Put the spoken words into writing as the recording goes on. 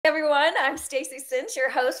Everyone, I'm Stacey Cinch, your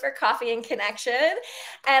host for Coffee and Connection,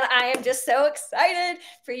 and I am just so excited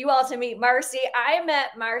for you all to meet Marcy. I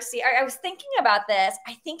met Marcy, I was thinking about this,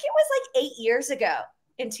 I think it was like 8 years ago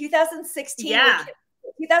in 2016. Yeah.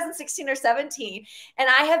 2016 or 17, and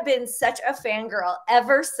I have been such a fangirl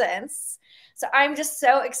ever since. So I'm just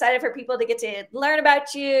so excited for people to get to learn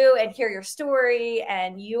about you and hear your story,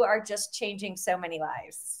 and you are just changing so many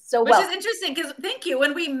lives. So Which is interesting because thank you.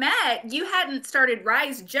 When we met, you hadn't started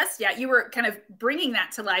Rise just yet. You were kind of bringing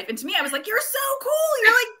that to life. And to me, I was like, you're so cool.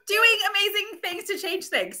 You're like doing amazing things to change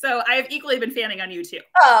things. So I have equally been fanning on you too.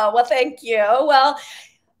 Oh, well, thank you. Well,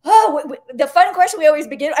 the fun question we always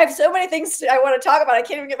begin. I have so many things I want to talk about. I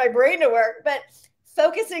can't even get my brain to work, but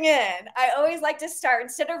focusing in, I always like to start,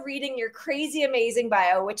 instead of reading your crazy amazing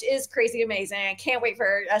bio, which is crazy amazing, I can't wait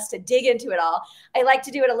for us to dig into it all. I like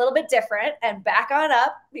to do it a little bit different and back on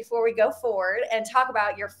up before we go forward and talk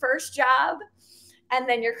about your first job and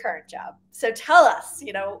then your current job. So tell us,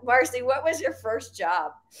 Marcy, what was your first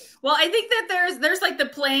job? Well, I think that there's like the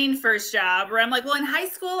plain first job where I'm like, well, in high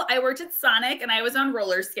school, I worked at Sonic and I was on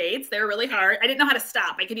roller skates. They were really hard. I didn't know how to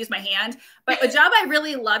stop. I could use my hand. But a job I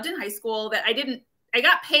really loved in high school that I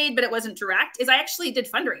got paid, but it wasn't direct, is I actually did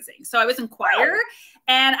fundraising. So I was in choir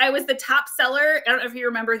and I was the top seller. I don't know if you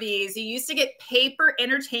remember these. You used to get paper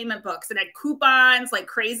entertainment books and had coupons like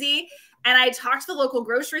crazy. And I talked to the local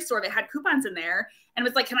grocery store that had coupons in there and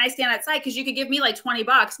was like, can I stand outside? Because you could give me like $20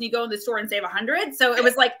 and you go in the store and save 100. So it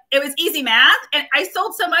was like, it was easy math. And I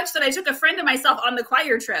sold so much that I took a friend of myself on the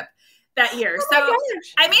choir trip that year. So,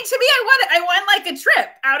 I mean, to me, I won like a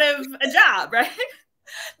trip out of a job, right?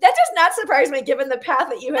 That does not surprise me, given the path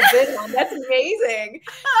that you have been on. That's amazing.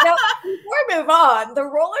 Now, before I move on, the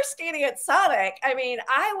roller skating at Sonic, I mean,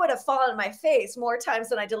 I would have fallen on my face more times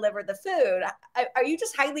than I delivered the food. Are you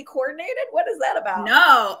just highly coordinated? What is that about?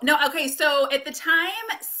 No. Okay. So at the time,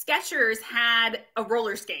 Skechers had a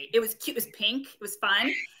roller skate. It was cute. It was pink. It was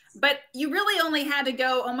fun. But you really only had to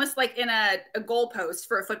go almost like in a goalpost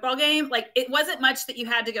for a football game. Like it wasn't much that you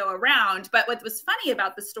had to go around. But what was funny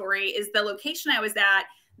about the story is the location I was at,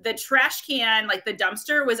 the trash can, like the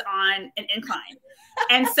dumpster was on an incline.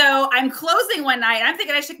 And so I'm closing one night. I'm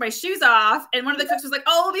thinking I should take my shoes off. And one of the cooks was like,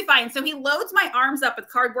 oh, we'll be fine. So he loads my arms up with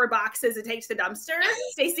cardboard boxes and takes the dumpster.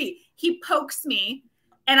 Stacey, he pokes me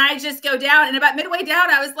and I just go down. And about midway down,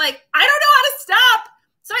 I was like, I don't know how to stop.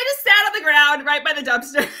 So I just sat on the ground right by the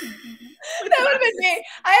dumpster. That would have been me.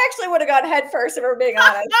 I actually would have gone head first if we're being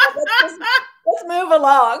honest. Let's move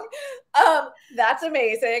along. That's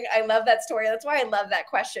amazing. I love that story. That's why I love that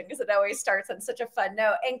question, because it always starts on such a fun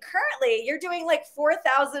note. And currently you're doing like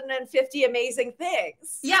 4,050 amazing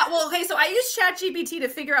things. Yeah. Well, okay. So I use ChatGPT to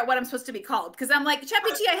figure out what I'm supposed to be called. Cause I'm like,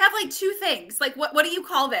 ChatGPT, I have like 2 things. Like, what do you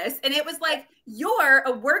call this? And it was like, you're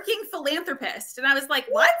a working philanthropist. And I was like,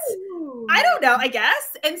 what? Ooh. I don't know, I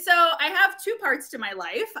guess. And so I have 2 parts to my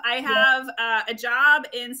life. I have a job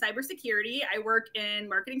in cybersecurity. I work in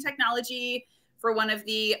marketing technology for one of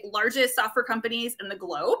the largest software companies in the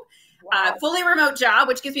globe. Wow. Fully remote job,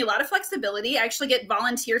 which gives me a lot of flexibility. I actually get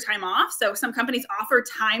volunteer time off. So some companies offer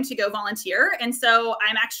time to go volunteer. And so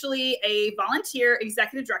I'm actually a volunteer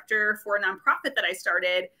executive director for a nonprofit that I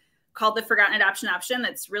started called the Forgotten Adoption Option.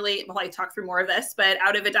 That's really, well, I talk through more of this, but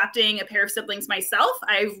out of adopting a pair of siblings myself,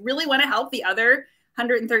 I really want to help the other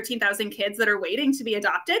 113,000 kids that are waiting to be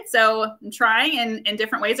adopted. So I'm trying in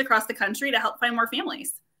different ways across the country to help find more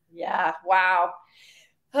families. Yeah. Wow.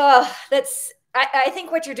 Oh, I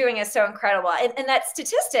think what you're doing is so incredible. And that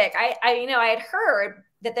statistic, I had heard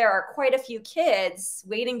that there are quite a few kids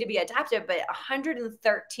waiting to be adopted, but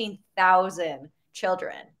 113,000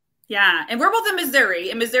 children. Yeah. And we're both in Missouri.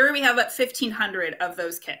 In Missouri, we have about 1,500 of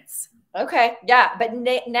those kids. Okay. Yeah. But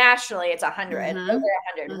nationally, it's 100, over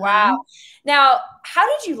 100. Mm-hmm. Wow. Now, how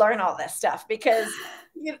did you learn all this stuff? Because,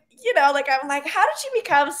 I'm like, how did you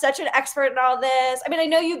become such an expert in all this? I mean, I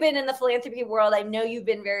know you've been in the philanthropy world. I know you've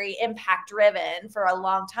been very impact driven for a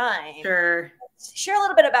long time. Sure. Share a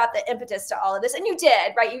little bit about the impetus to all of this. And you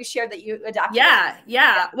did, right? You shared that you adopted.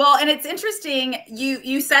 Yeah. Well, and it's interesting.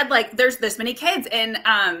 You said like there's this many kids. And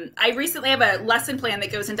I recently have a lesson plan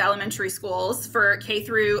that goes into elementary schools for K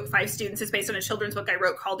through 5 students. It's based on a children's book I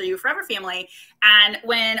wrote called Are You Forever Family? And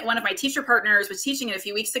when one of my teacher partners was teaching it a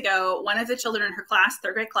few weeks ago, one of the children in her class,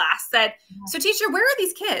 3rd grade class, said, so teacher, where are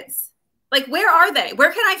these kids? Like, where are they?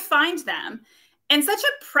 Where can I find them? And such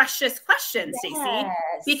a precious question, Stacey,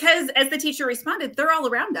 because as the teacher responded, they're all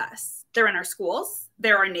around us. They're in our schools.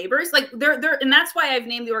 They're our neighbors. Like they're, and that's why I've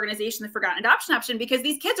named the organization the Forgotten Adoption Option, because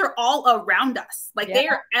these kids are all around us. Like they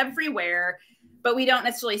are everywhere, but we don't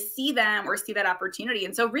necessarily see them or see that opportunity.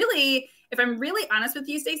 And so really if I'm really honest with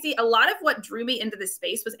you, Stacey, a lot of what drew me into this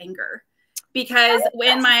space was anger. Because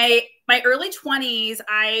when my early 20s,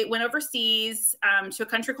 I went overseas to a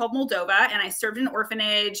country called Moldova, and I served in an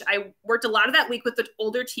orphanage. I worked a lot of that week with the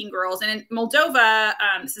older teen girls. And in Moldova,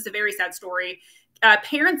 this is a very sad story,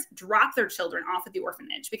 parents drop their children off at the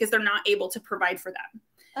orphanage because they're not able to provide for them.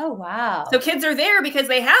 Oh, wow. So kids are there because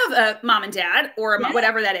they have a mom and dad or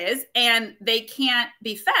whatever that is, and they can't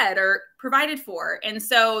be fed or provided for. And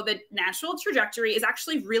so the natural trajectory is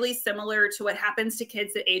actually really similar to what happens to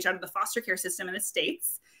kids that age out of the foster care system in the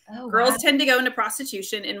States. Oh, girls tend to go into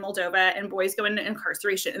prostitution in Moldova, and boys go into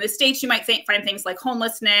incarceration. In the States, you might find things like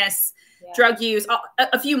homelessness, drug use,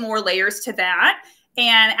 a few more layers to that.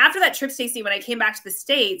 And after that trip, Stacey, when I came back to the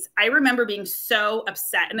States, I remember being so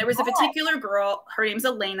upset. And there was a particular girl, her name's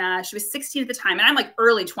Elena. She was 16 at the time, and I'm like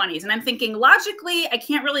early 20s. And I'm thinking, logically, I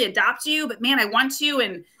can't really adopt you, but man, I want to.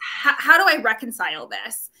 And how do I reconcile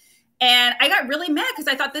this? And I got really mad because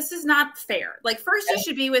I thought this is not fair. Like, first, you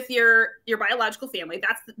should be with your biological family.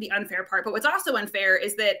 That's the unfair part. But what's also unfair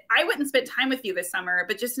is that I wouldn't spend time with you this summer,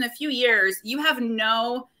 but just in a few years, you have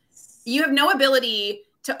no ability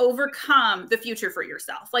to overcome the future for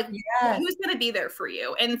yourself. Like, who's going to be there for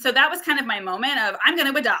you? And so that was kind of my moment of, I'm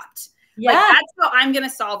going to adopt. Like, that's how I'm going to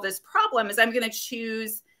solve this problem, is I'm going to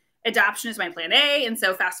choose adoption as my plan A. And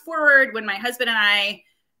so fast forward, when my husband and I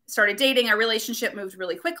started dating, our relationship moved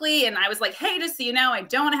really quickly. And I was like, hey, just so you know, I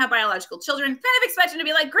don't want to have biological children. Kind of expecting to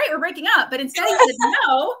be like, great, we're breaking up. But instead he said,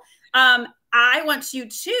 no, I want you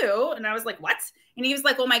to. And I was like, what? And he was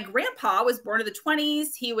like, well, my grandpa was born in the 20s.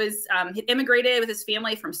 He was, he immigrated with his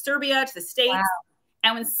family from Serbia to the States. Wow.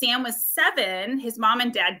 And when Sam was 7, his mom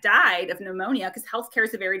and dad died of pneumonia, because healthcare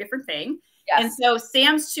is a very different thing. Yes. And so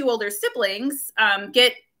Sam's 2 older siblings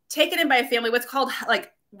get taken in by a family, what's called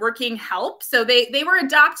like working help. So they were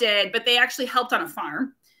adopted, but they actually helped on a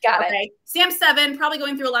farm. Got it. Sam's 7, probably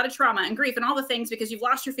going through a lot of trauma and grief and all the things, because you've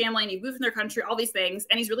lost your family and you've moved from their country, all these things.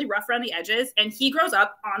 And he's really rough around the edges, and he grows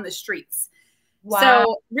up on the streets. Wow.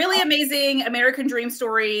 So really amazing American dream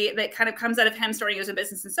story that kind of comes out of him starting his own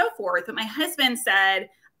business and so forth. But my husband said,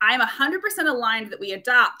 I'm 100% aligned that we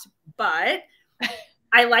adopt, but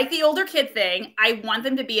I like the older kid thing. I want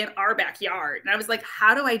them to be in our backyard. And I was like,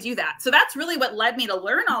 how do I do that? So that's really what led me to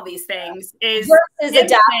learn all these things, is versus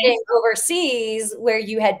adopting overseas where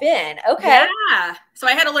you had been. Okay. Yeah. So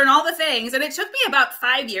I had to learn all the things, and it took me about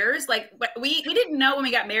 5 years. Like, we didn't know when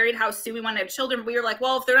we got married how soon we wanted to have children. We were like,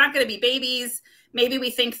 well, if they're not going to be babies, maybe we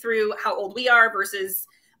think through how old we are versus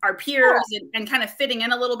our peers, and kind of fitting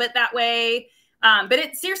in a little bit that way. But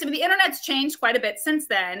seriously, the internet's changed quite a bit since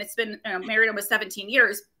then. It's been married almost 17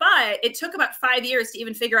 years, but it took about 5 years to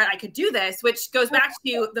even figure out I could do this, which goes back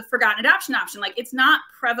to the forgotten adoption option. Like, it's not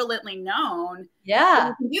prevalently known. Yeah.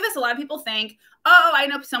 You can do this. A lot of people think, oh, I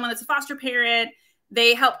know someone that's a foster parent.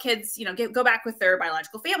 They help kids, go back with their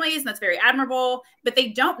biological families, and that's very admirable. But they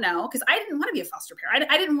don't know, because I didn't want to be a foster parent.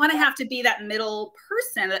 I didn't want to have to be that middle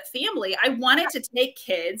person, that family. I wanted to take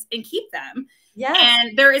kids and keep them. Yeah.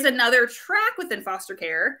 And there is another track within foster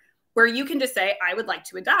care where you can just say, I would like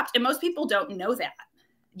to adopt. And most people don't know that.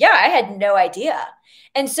 Yeah, I had no idea.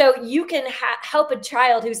 And so you can help a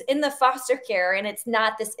child who's in the foster care, and it's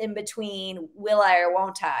not this in between, will I or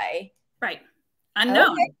won't I? Right.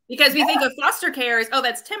 Unknown. Okay. Because we think of foster care as, oh,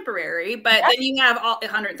 that's temporary. But then you have all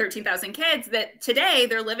 113,000 kids that today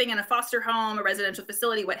they're living in a foster home, a residential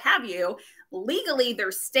facility, what have you. Legally,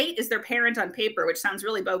 their state is their parent on paper, which sounds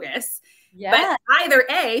really bogus. Yeah. But either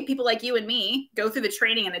A, people like you and me go through the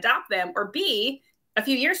training and adopt them, or B, a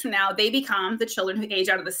few years from now, they become the children who age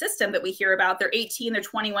out of the system that we hear about. They're 18, they're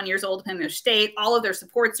 21 years old, depending on their state. All of their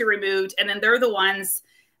supports are removed. And then they're the ones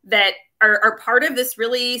that are part of this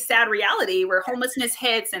really sad reality where homelessness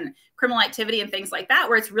hits and criminal activity and things like that,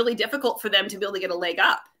 where it's really difficult for them to be able to get a leg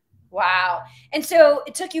up. Wow. And so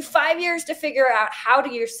it took you 5 years to figure out how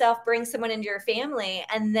to yourself bring someone into your family.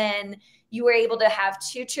 And then you were able to have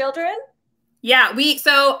 2 children. Yeah,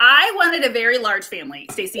 so I wanted a very large family,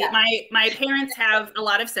 Stacey. Yeah. My parents have a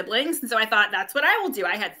lot of siblings, and so I thought that's what I will do.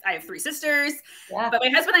 I have 3 sisters, but my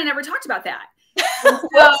husband and I never talked about that. So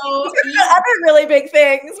other really big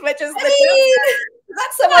things, which is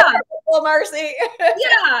that's somewhat well, Marcy.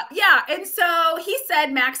 yeah. And so he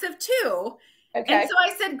said max of 2. Okay. And so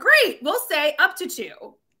I said, great, we'll say up to 2.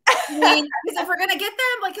 I mean, because if we're going to get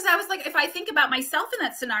them, like, because I was like, if I think about myself in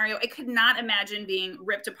that scenario, I could not imagine being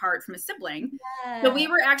ripped apart from a sibling. Yeah. So we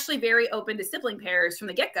were actually very open to sibling pairs from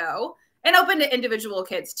the get-go, and open to individual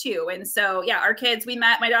kids too. And so, yeah, our kids, we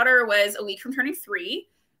met, my daughter was a week from turning 3.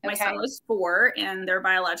 My son was 4, and they're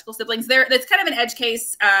biological siblings. That's kind of an edge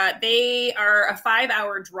case. They are a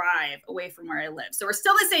 5-hour drive away from where I live. So we're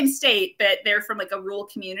still in the same state, but they're from like a rural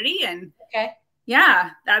community. And yeah,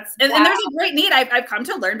 and there's a great need. I've come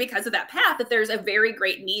to learn because of that path that there's a very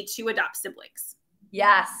great need to adopt siblings.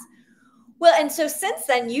 Yes. Well, and so since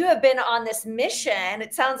then you have been on this mission.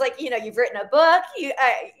 It sounds like, you've written a book,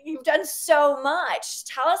 you've done so much.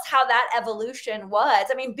 Tell us how that evolution was.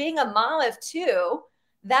 I mean, being a mom of 2,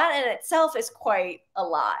 that in itself is quite a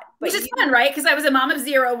lot. Which is fun, right? Because I was a mom of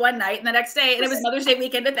 0 one night, and the next day, and it was Mother's Day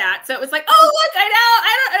weekend at that. So it was like, oh, look,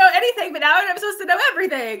 I don't know anything, but now I'm supposed to know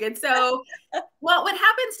everything. And so, well, what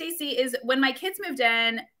happened, Stacey, is when my kids moved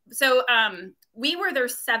in, so we were their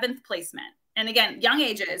 7th placement. And again, young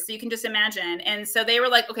ages, so you can just imagine. And so they were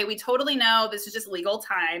like, okay, we totally know this is just legal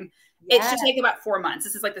time. It should take about 4 months.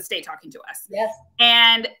 This is like the state talking to us. Yes.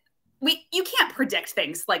 And you can't predict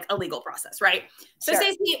things like a legal process, right? So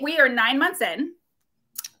Stacey, we are 9 months in,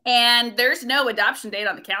 and there's no adoption date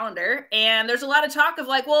on the calendar. And there's a lot of talk of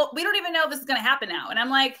like, well, we don't even know if this is going to happen now. And I'm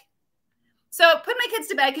like, so put my kids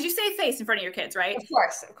to bed, because you save face in front of your kids, right? Of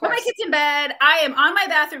course. Put my kids in bed. I am on my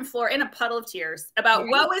bathroom floor in a puddle of tears about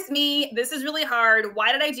woe is me. This is really hard.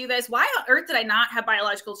 Why did I do this? Why on earth did I not have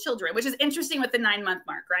biological children? Which is interesting with the 9-month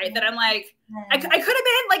mark, right? That I'm like, I could have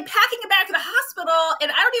been like packing it back to the hospital,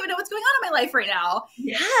 and I don't even know what's going on in my life right now.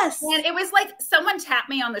 Yes. And it was like someone tapped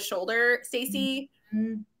me on the shoulder, Stacey.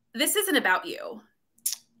 This isn't about you.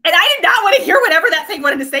 And I did not want to hear whatever that thing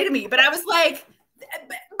wanted to say to me, but I was like,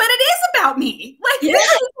 but it is about me. Like, this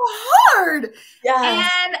is hard. Yeah.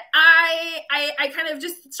 And I kind of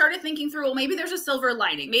just started thinking through, well, maybe there's a silver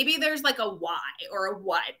lining. Maybe there's like a why or a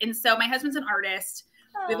what. And so my husband's an artist.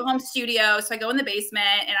 We have a home studio. So I go in the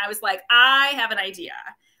basement, and I was like, I have an idea.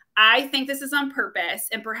 I think this is on purpose.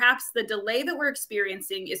 And perhaps the delay that we're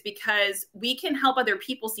experiencing is because we can help other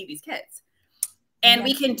people see these kids. And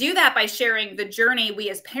we can do that by sharing the journey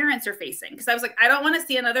we as parents are facing. Because I was like, I don't want to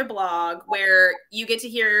see another blog where you get to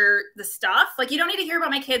hear the stuff. Like, you don't need to hear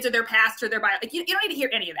about my kids or their past or their bio. Like, you don't need to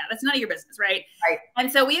hear any of that. That's none of your business, right? Right.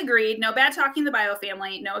 And so we agreed, no bad talking the bio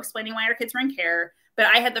family, no explaining why our kids were in care. But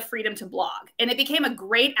I had the freedom to blog. And it became a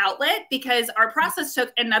great outlet because our process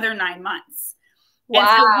took another 9 months. Wow. And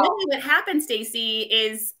so really what happened, Stacey,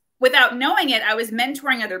 is without knowing it, I was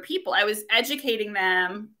mentoring other people. I was educating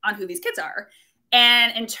them on who these kids are.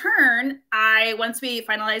 And in turn, once we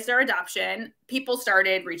finalized our adoption, people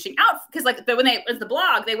started reaching out because when it was the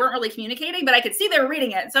blog, they weren't really communicating, but I could see they were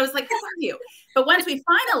reading it. So I was like, who are you? But once we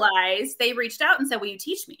finalized, they reached out and said, will you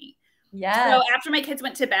teach me? Yeah. So after my kids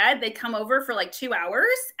went to bed, they'd come over for like 2 hours,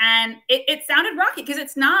 and it sounded rocky because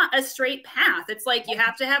it's not a straight path. It's like, you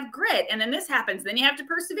have to have grit, and then this happens, then you have to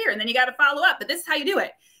persevere, and then you got to follow up. But this is how you do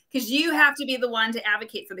it, because you have to be the one to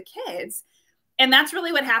advocate for the kids. And that's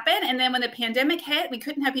really what happened. And then when the pandemic hit, we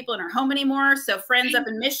couldn't have people in our home anymore. So friends up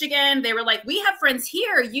in Michigan, they were like, we have friends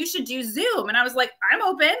here. You should do Zoom. And I was like, I'm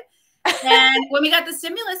open. And when we got the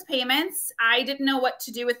stimulus payments, I didn't know what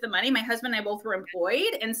to do with the money. My husband and I both were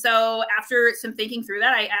employed. And so after some thinking through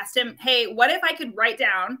that, I asked him, hey, what if I could write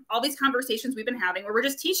down all these conversations we've been having where we're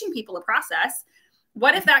just teaching people a process?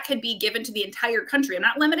 What if that could be given to the entire country? I'm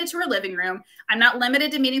not limited to our living room. I'm not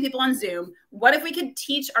limited to meeting people on Zoom. What if we could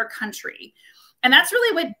teach our country? And that's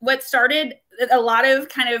really what started a lot of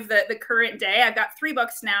kind of the current day. I've got 3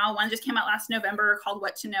 books now. One just came out last November called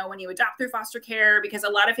What to Know When You Adopt Through Foster Care, because a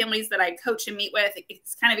lot of families that I coach and meet with,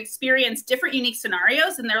 it's kind of experience different unique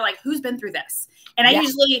scenarios. And they're like, who's been through this? And I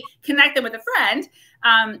usually connect them with a friend.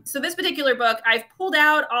 So this particular book, I've pulled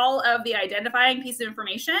out all of the identifying piece of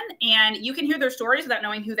information, and you can hear their stories without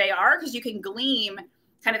knowing who they are, because you can glean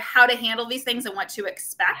kind of how to handle these things and what to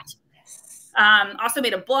expect. Also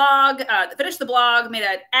made a blog, finished the blog, made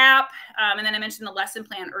an app, and then I mentioned the lesson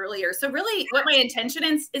plan earlier. So really what my intention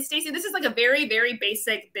is Stacey, this is like a very, very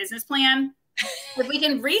basic business plan. If we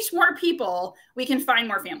can reach more people, we can find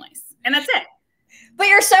more families. And that's it. But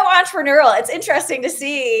you're so entrepreneurial. It's interesting to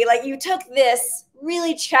see, like, you took this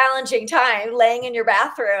really challenging time laying in your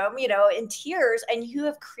bathroom, in tears, and you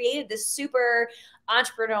have created this super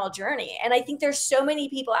entrepreneurial journey. And I think there's so many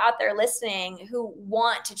people out there listening who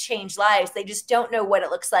want to change lives. They just don't know what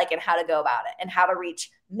it looks like and how to go about it and how to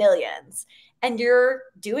reach millions. And you're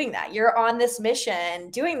doing that. You're on this mission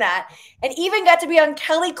doing that, and even got to be on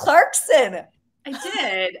Kelly Clarkson.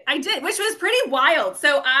 I did, which was pretty wild.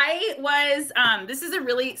 So I was, this is a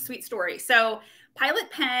really sweet story. So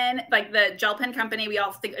Pilot Pen, like the gel pen company, we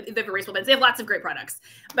all think they're erasable pens. They have lots of great products,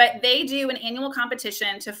 but they do an annual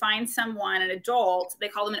competition to find someone, an adult. They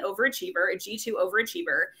call them an overachiever, a G2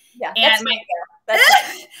 overachiever. Yeah, and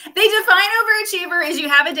they define overachiever as you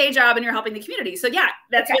have a day job and you're helping the community. So yeah,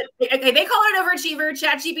 that's what. Okay, they call it an overachiever.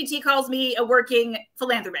 ChatGPT calls me a working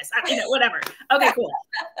philanthropist. Whatever. Okay, cool.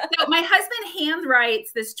 So my husband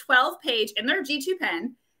handwrites this 12-page in their G2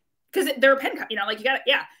 pen. Because they're a pen, like you got it.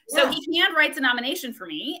 Yeah. So he handwrites a nomination for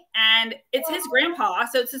me, and it's his grandpa.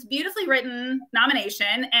 So it's this beautifully written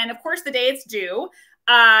nomination. And of course, the day it's due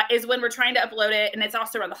is when we're trying to upload it. And it's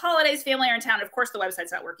also around the holidays, family are in town. Of course, the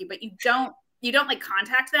website's not working, but you don't like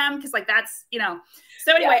contact them because like that's,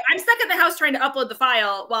 So anyway, I'm stuck at the house trying to upload the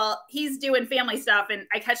file while he's doing family stuff, and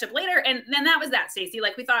I catch up later. And then that was that, Stacey.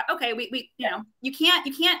 Like we thought, okay, we you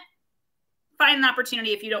can't find an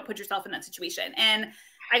opportunity if you don't put yourself in that situation. And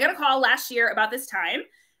I got a call last year about this time,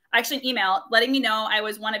 actually an email letting me know I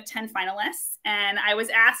was one of 10 finalists. And I was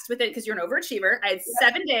asked with it, because you're an overachiever, I had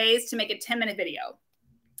 7 days to make a 10-minute video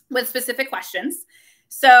with specific questions.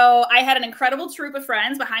 So I had an incredible troop of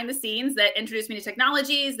friends behind the scenes that introduced me to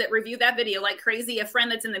technologies, that reviewed that video like crazy. A friend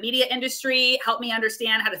that's in the media industry helped me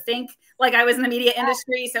understand how to think like I was in the media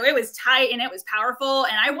industry. So it was tight and it was powerful.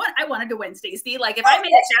 And I wanted to win, Stacey. Like if I made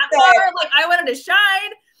a chat bar, like I wanted to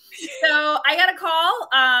shine. So I got a call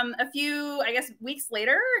a few, I guess, weeks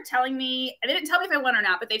later telling me, they didn't tell me if I won or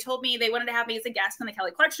not, but they told me they wanted to have me as a guest on the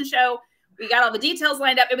Kelly Clarkson Show. We got all the details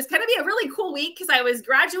lined up. It was going to be a really cool week because I was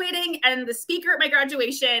graduating and the speaker at my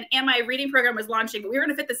graduation and my reading program was launching, but we were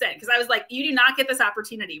going to fit this in because I was like, you do not get this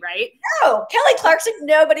opportunity, right? No, Kelly Clarkson,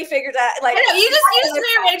 nobody figured out. Like, you just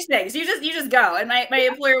rearrange things. You just go. And my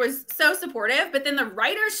employer was so supportive, but then the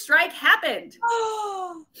writer's strike happened.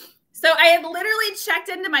 So I had literally checked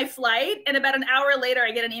into my flight, and about an hour later, I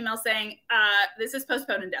get an email saying, this is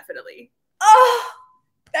postponed indefinitely. Oh,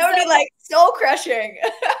 that would be like soul crushing. Yeah.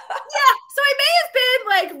 So I may have been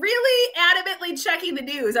like really adamantly checking the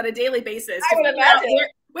news on a daily basis. I would imagine.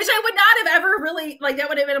 Which I would not have ever really, like that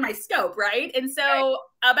would have been in my scope, right? And so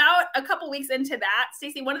about a couple weeks into that,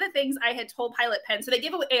 Stacey, one of the things I had told Pilot Pen, so they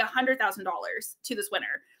give away $100,000 to this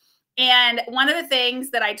winner. And one of the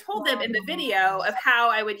things that I told them in the video of how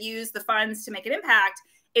I would use the funds to make an impact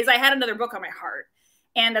is I had another book on my heart.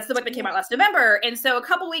 And that's the book that came out last November. And so a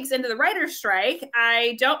couple weeks into the writer's strike,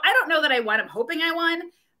 I don't know that I won. I'm hoping I won,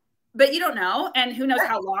 but you don't know. And who knows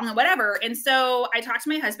how long and whatever. And so I talked to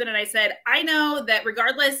my husband and I said, I know that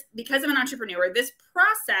regardless, because I'm an entrepreneur, this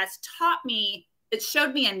process taught me, it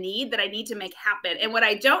showed me a need that I need to make happen. And what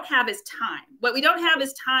I don't have is time. What we don't have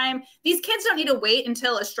is time. These kids don't need to wait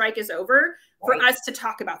until a strike is over for us to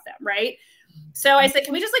talk about them, right? So I said,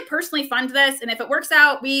 can we just like personally fund this? And if it works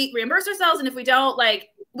out, we reimburse ourselves. And if we don't, like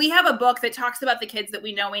we have a book that talks about the kids that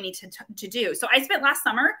we know we need to do. So I spent last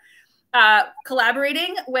summer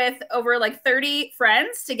collaborating with over like 30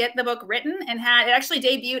 friends to get the book written, and it actually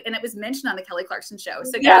debuted and it was mentioned on the Kelly Clarkson Show.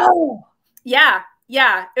 So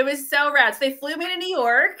yeah, it was so rad. So they flew me to New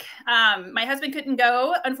York. My husband couldn't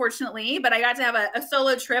go, unfortunately, but I got to have a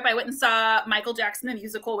solo trip. I went and saw Michael Jackson, the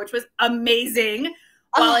musical, which was amazing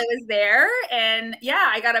while I was there. And yeah,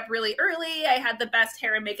 I got up really early. I had the best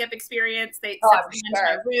hair and makeup experience. They sent me into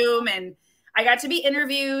my room, and I got to be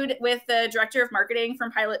interviewed with the director of marketing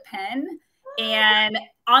from Pilot Pen. And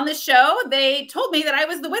on the show, they told me that I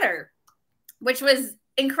was the winner, which was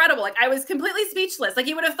incredible. Like I was completely speechless. Like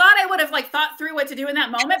you would have thought I would have like thought through what to do in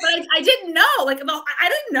that moment, but I didn't know. Like I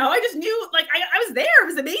didn't know. I just knew. Like I was there. It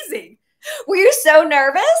was amazing. Were you so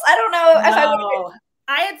nervous? I don't know if I would.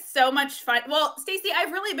 I had so much fun. Well, Stacey,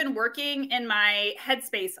 I've really been working in my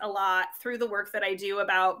headspace a lot through the work that I do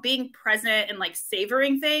about being present and like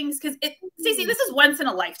savoring things. Because Stacey, this is once in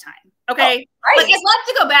a lifetime. Okay. Oh, right. Like I'd love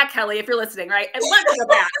to go back, Kelly, if you're listening, right? I'd love to go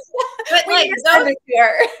back. But like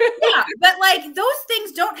yeah, but like those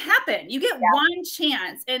things don't happen. You get one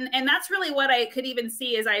chance. And that's really what I could even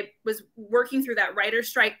see as I was working through that writer's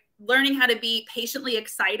strike, learning how to be patiently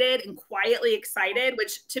excited and quietly excited,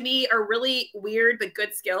 which to me are really weird but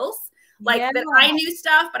good skills. Like that I knew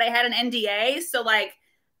stuff, but I had an NDA. So like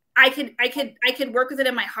I could work with it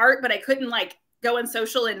in my heart, but I couldn't like go on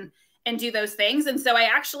social and do those things. And so I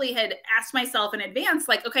actually had asked myself in advance,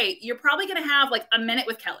 like, okay, you're probably going to have like a minute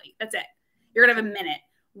with Kelly. That's it. You're going to have a minute.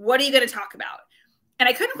 What are you going to talk about? And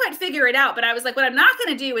I couldn't quite figure it out, but I was like, what I'm not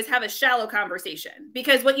going to do is have a shallow conversation,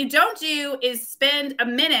 because what you don't do is spend a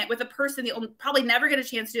minute with a person that you'll probably never get a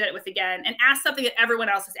chance to do it with again and ask something that everyone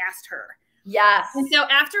else has asked her. Yes. And so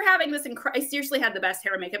after having this, I seriously had the best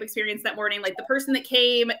hair and makeup experience that morning. Like the person that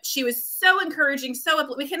came, she was so encouraging.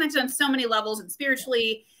 We connected on so many levels and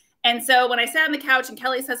spiritually. And so when I sat on the couch and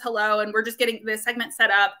Kelly says hello and we're just getting this segment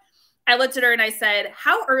set up, I looked at her and I said,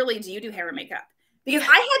 how early do you do hair and makeup? Because I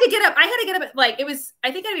had to get up. At, like, it was,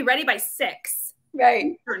 I think I'd be ready by 6. Right.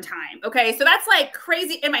 Eastern time. Okay. So that's like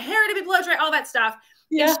crazy. And my hair to be blow dry, all that stuff.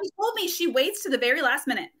 Yeah. And she told me she waits to the very last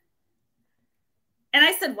minute. And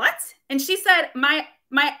I said, what? And she said, my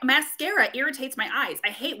mascara irritates my eyes. I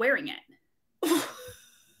hate wearing it.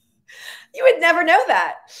 You would never know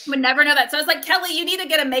that. Would never know that. So I was like, Kelly, you need to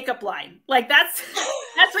get a makeup line. Like that's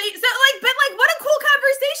what you, so like, but like, what a cool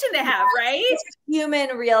conversation to have, right? It's a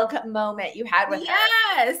human, real moment you had with her.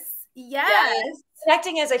 Yes.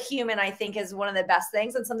 Connecting as a human, I think, is one of the best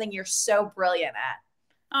things and something you're so brilliant at.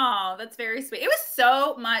 Oh, that's very sweet. It was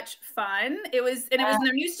so much fun. It was in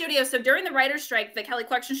their new studio. So during the writer's strike, the Kelly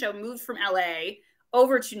Clarkson Show moved from LA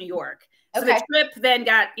over to New York. So the trip then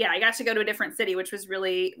I got to go to a different city, which was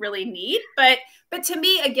really, really neat. But to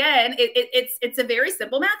me, again, it's a very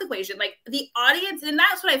simple math equation. Like the audience, and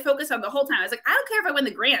that's what I focused on the whole time. I was like, I don't care if I win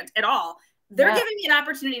the grant at all. They're giving me an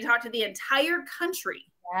opportunity to talk to the entire country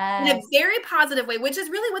in a very positive way, which is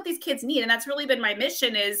really what these kids need. And that's really been my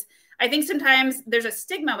mission is I think sometimes there's a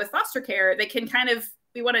stigma with foster care that can kind of,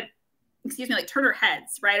 we want to, like turn our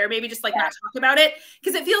heads, right? Or maybe just like not talk about it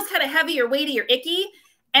because it feels kind of heavy or weighty or icky.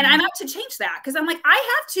 And I'm out to change that because I'm like, I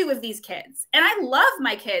have 2 of these kids and I love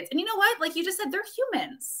my kids. And you know what? Like you just said, they're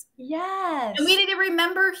humans. Yes. And we need to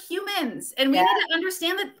remember humans. And we need to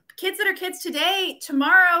understand that kids that are kids today,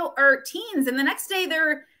 tomorrow are teens. And the next day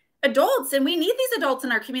they're adults. And we need these adults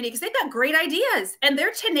in our community because they've got great ideas and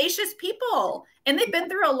they're tenacious people. And they've been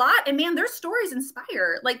through a lot. And man, their stories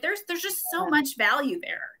inspire. Like there's just so much value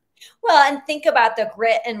there. Well, and think about the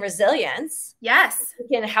grit and resilience. Yes. You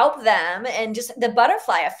can help them and just the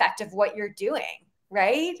butterfly effect of what you're doing,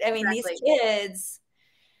 right? I mean, these kids,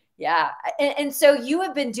 And so you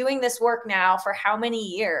have been doing this work now for how many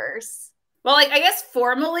years? Well, like, I guess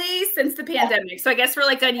formally since the pandemic. So I guess we're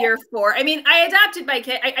like on year 4. I mean, I adopted my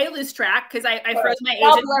kid. I lose track because I froze my age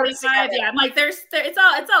at 25. Yeah, I'm like,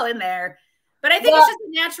 it's all in there. But I think it's just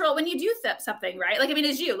natural when you do something, right? Like, I mean,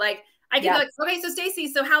 as you, like, I can be like, okay, so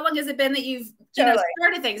Stacey, so how long has it been that you've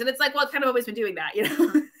started things? And it's like, well, I've kind of always been doing that,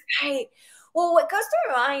 Right. Well, what goes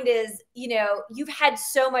through my mind is, you've had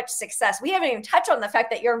so much success. We haven't even touched on the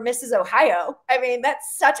fact that you're Mrs. Ohio. I mean,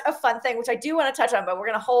 that's such a fun thing, which I do want to touch on, but we're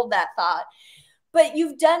going to hold that thought. But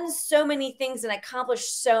you've done so many things and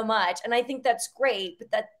accomplished so much. And I think that's great,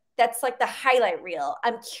 but that's like the highlight reel.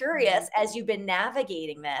 I'm curious, as you've been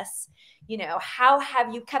navigating this, how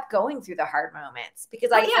have you kept going through the hard moments?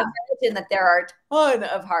 Because I imagine that there are a ton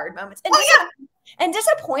of hard moments and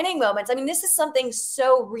disappointing moments. I mean, this is something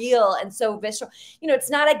so real and so visceral. It's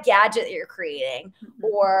not a gadget that you're creating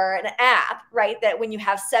or an app, right? That when you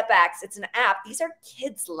have setbacks, it's an app. These are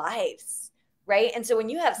kids' lives, right? And so when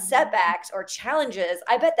you have setbacks or challenges,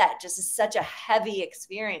 I bet that just is such a heavy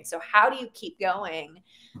experience. So how do you keep going?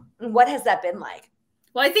 And what has that been like?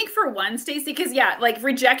 Well, I think for one, Stacey, because like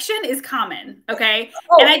rejection is common. Okay.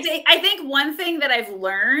 And I think one thing that I've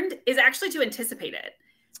learned is actually to anticipate it.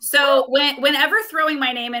 So whenever throwing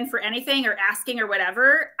my name in for anything or asking or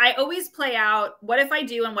whatever, I always play out, what if I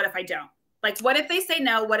do and what if I don't? Like, what if they say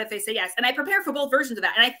no? What if they say yes? And I prepare for both versions of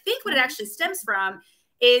that. And I think what it actually stems from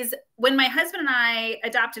is when my husband and I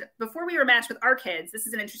adopted, before we were matched with our kids, this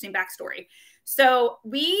is an interesting backstory. So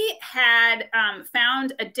we had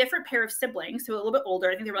found a different pair of siblings who were a little bit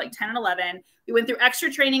older. I think they were like 10 and 11. We went through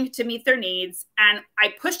extra training to meet their needs. And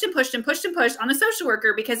I pushed and pushed and pushed and pushed on the social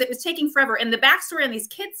worker because it was taking forever. And the backstory on these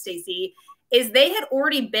kids, Stacey, is they had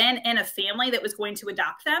already been in a family that was going to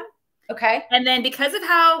adopt them. Okay. And then because of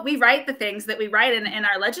how we write the things that we write in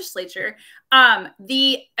our legislature,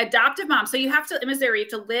 the adoptive mom, so you have to, in Missouri, you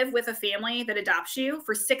have to live with a family that adopts you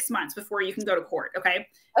for 6 months before you can go to court. Okay.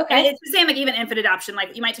 Okay. And it's the same, like even infant adoption,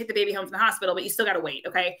 like you might take the baby home from the hospital, but you still got to wait.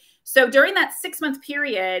 Okay. So during that 6-month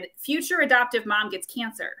period, future adoptive mom gets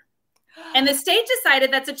cancer. And the state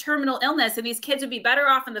decided that's a terminal illness and these kids would be better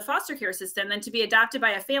off in the foster care system than to be adopted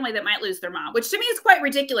by a family that might lose their mom, which to me is quite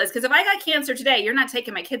ridiculous because if I got cancer today, you're not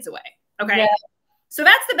taking my kids away. Okay. Yeah. So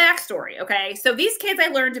that's the backstory. Okay. So these kids I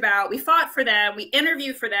learned about, we fought for them. We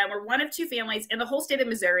interviewed for them. We're one of 2 families in the whole state of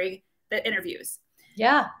Missouri that interviews.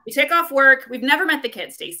 Yeah. We take off work. We've never met the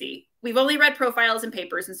kids, Stacey. We've only read profiles and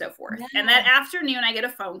papers and so forth. Yeah. And that afternoon I get a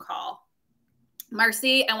phone call.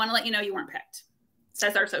 Marcy, I want to let you know you weren't picked,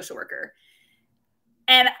 says our social worker.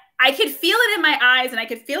 And I could feel it in my eyes and I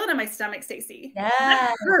could feel it in my stomach, Stacey. Yeah.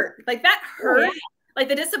 That hurt. Like that hurt. Yeah. Like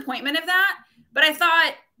the disappointment of that. But I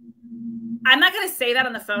thought, I'm not going to say that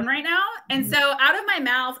on the phone right now. And so out of my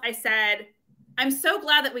mouth, I said, I'm so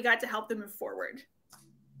glad that we got to help them move forward.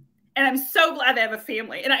 And I'm so glad they have a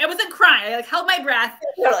family. And I wasn't crying. I like held my breath.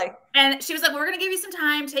 Totally. And she was like, well, we're going to give you some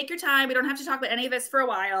time. Take your time. We don't have to talk about any of this for a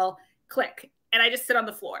while. Click. And I just sit on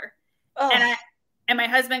the floor. Oh. And my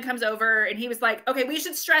husband comes over and he was like, okay, we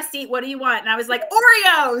should stress eat. What do you want? And I was like,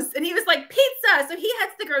 Oreos. And he was like, pizza. So he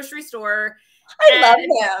heads to the grocery store. I love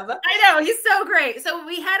him. I know. He's so great. So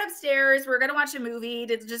we head upstairs. We're going to watch a movie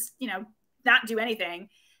to just, you know, not do anything.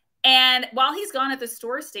 And while he's gone at the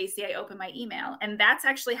store, Stacey, I open my email. And that's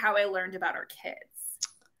actually how I learned about our kids.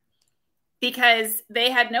 Because they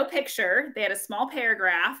had no picture. They had a small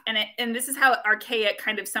paragraph. And this is how archaic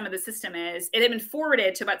kind of some of the system is. It had been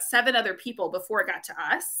forwarded to about 7 other people before it got to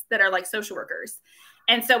us that are like social workers.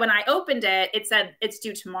 And so when I opened it, it said, it's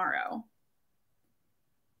due tomorrow.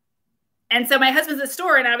 And so my husband's at the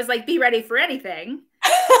store and I was like, be ready for anything.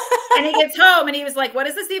 And he gets home and he was like, what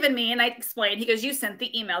does this even mean? I explained. He goes, you sent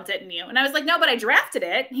the email, didn't you? And I was like, no, but I drafted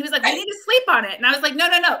it. And he was like, we need to sleep on it. And I was like, no,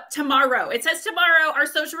 tomorrow. It says tomorrow. Our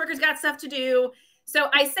social workers got stuff to do. So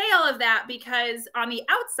I say all of that because on the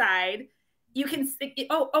outside, you can think,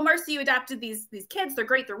 oh, Marcy, you adopted these kids. They're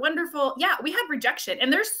great. They're wonderful. Yeah, we have rejection.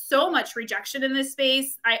 And there's so much rejection in this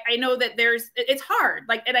space. I know that it's hard.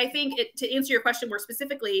 Like, and I think to answer your question more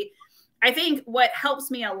specifically, I think what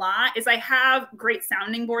helps me a lot is I have great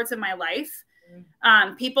sounding boards in my life.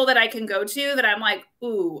 People that I can go to that I'm like,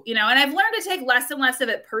 ooh, you know, and I've learned to take less and less of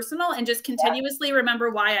it personal and just continuously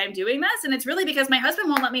remember why I'm doing this. And it's really because my husband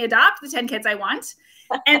won't let me adopt the 10 kids I want.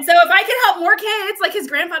 And so if I can help more kids, like his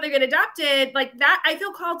grandfather get adopted, like that, I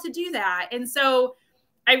feel called to do that. And so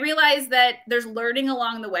I realize that there's learning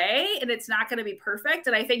along the way and it's not going to be perfect.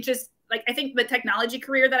 And I think I think the technology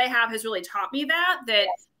career that I have has really taught me that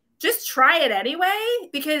just try it anyway,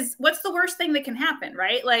 because what's the worst thing that can happen,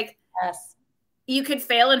 right? Like, yes, you could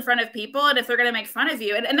fail in front of people and if they're going to make fun of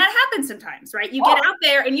you, and that happens sometimes, right? You get out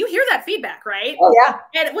there and you hear that feedback, right? Oh, yeah.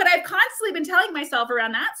 And what I've constantly been telling myself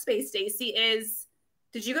around that space, Stacey, is,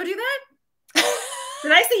 did you go do that?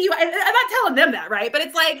 Did I see you? I'm not telling them that, right? But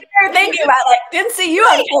it's like, they're thinking about like, didn't see you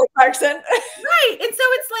on Kelly Clarkson. Right. And so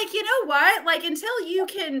it's like, you know what? Like, until you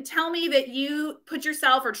can tell me that you put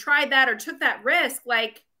yourself or tried that or took that risk,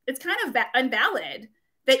 like, it's kind of invalid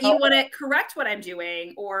that you want to correct what I'm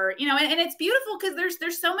doing, or, you know, and it's beautiful because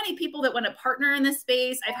there's so many people that want to partner in this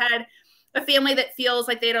space. I've had a family that feels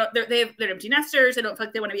like they're empty nesters. They don't feel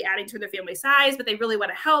like they want to be adding to their family size, but they really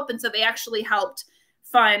want to help. And so they actually helped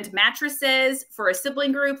fund mattresses for a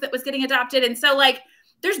sibling group that was getting adopted. And so like,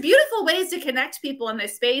 there's beautiful ways to connect people in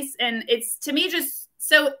this space. And it's, to me, just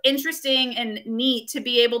so interesting and neat to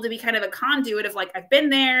be able to be kind of a conduit of like, I've been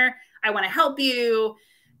there, I want to help you.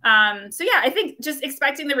 So yeah, I think just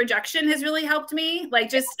expecting the rejection has really helped me. Like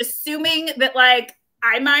just assuming that like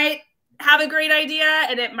I might have a great idea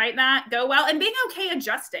and it might not go well, and being okay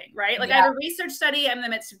adjusting, right? Like I have a research study I'm in the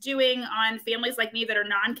midst of doing on families like me that are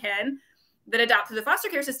non-kin that adopt through the foster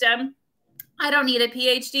care system. I don't need a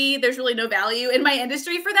PhD. There's really no value in my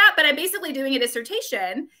industry for that, but I'm basically doing a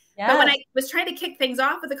dissertation. Yes. But when I was trying to kick things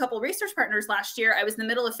off with a couple of research partners last year, I was in the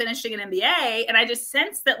middle of finishing an MBA, and I just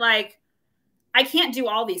sensed that like, I can't do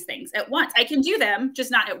all these things at once. I can do them, just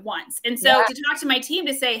not at once. And so to talk to my team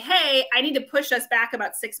to say, hey, I need to push us back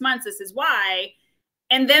about 6 months. This is why.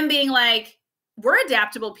 And then being like, we're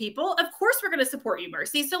adaptable people. Of course, we're going to support you,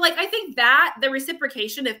 Marcy. So like, I think that the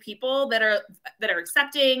reciprocation of people that are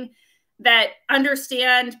accepting, that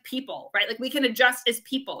understand people, right? Like we can adjust as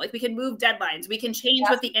people, like we can move deadlines. We can change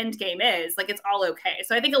what the end game is. Like it's all okay.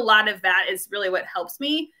 So I think a lot of that is really what helps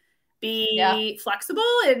me be flexible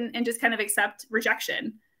and just kind of accept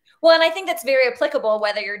rejection. Well, and I think that's very applicable,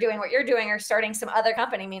 whether you're doing what you're doing or starting some other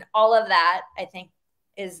company. I mean, all of that, I think,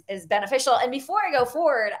 is beneficial. And before I go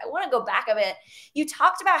forward, I want to go back a bit. You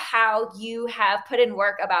talked about how you have put in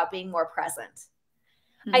work about being more present.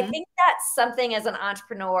 Mm-hmm. I think that's something as an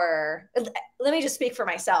entrepreneur. Let me just speak for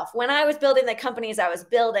myself. When I was building the companies I was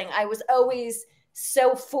building, I was always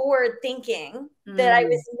so forward thinking that I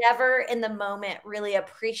was never in the moment really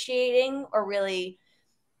appreciating or really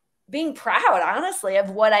being proud, honestly, of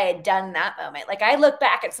what I had done in that moment. Like I look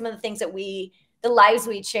back at some of the things that the lives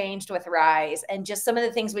we changed with Rise and just some of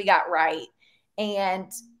the things we got right.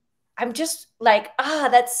 And I'm just like,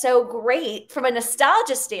 that's so great from a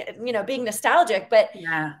nostalgia being nostalgic. But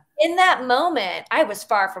in that moment, I was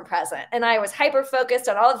far from present and I was hyper focused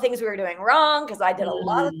on all the things we were doing wrong because I did a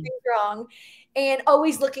lot of things wrong. And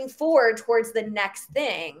always looking forward towards the next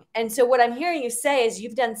thing. And so what I'm hearing you say is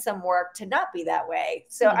you've done some work to not be that way.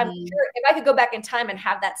 So I'm sure if I could go back in time and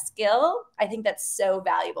have that skill, I think that's so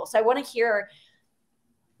valuable. So I want to hear,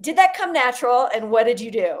 did that come natural and what did you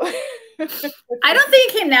do? I don't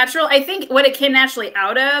think it came natural. I think what it came naturally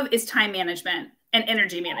out of is time management. and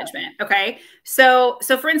energy management. Okay. So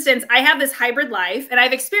for instance, I have this hybrid life and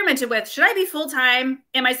I've experimented with, should I be full-time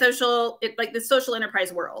in my like the social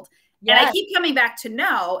enterprise world? Yes. And I keep coming back to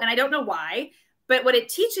no, and I don't know why, but what it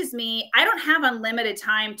teaches me, I don't have unlimited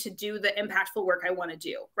time to do the impactful work I want to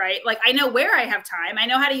do. Right. Like I know where I have time. I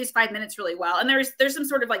know how to use 5 minutes really well. And there's some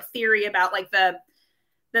sort of like theory about like the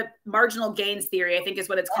marginal gains theory, I think is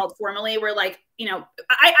what it's called formally, where like, you know,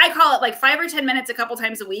 I call it like 5 or 10 minutes a couple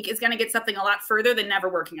times a week is going to get something a lot further than never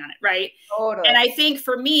working on it. Right. Totally. And I think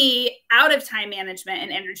for me, out of time management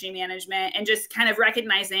and energy management and just kind of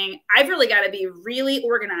recognizing I've really got to be really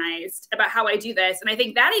organized about how I do this. And I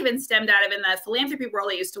think that even stemmed out of in the philanthropy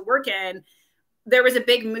world I used to work in. There was a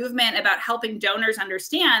big movement about helping donors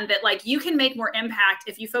understand that like you can make more impact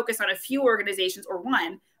if you focus on a few organizations or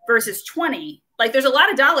one versus 20. Like there's a lot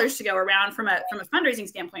of dollars to go around from a fundraising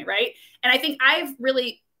standpoint, right? And I think I've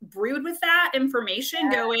really brewed with that information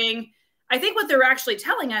going, I think what they're actually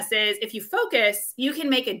telling us is if you focus, you can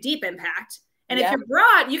make a deep impact. And if you're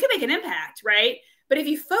broad, you can make an impact, right? But if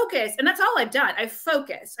you focus, and that's all I've done, I've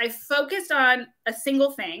focused on a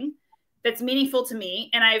single thing that's meaningful to me,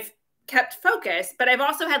 and I've kept focused, but I've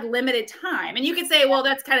also had limited time. And you could say, well,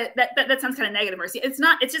 that's kind of, that sounds kind of negative, Marcy. It's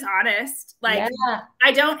not, it's just honest. Like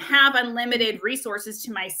I don't have unlimited resources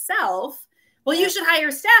to myself. Well, you should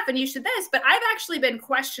hire staff and you should this, but I've actually been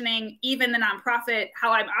questioning even the nonprofit,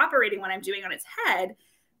 how I'm operating when I'm doing on its head,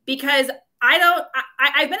 because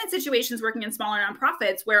I've been in situations working in smaller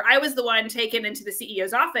nonprofits where I was the one taken into the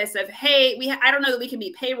CEO's office of, hey, I don't know that we can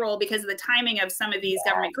be payroll because of the timing of some of these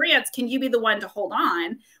government grants. Can you be the one to hold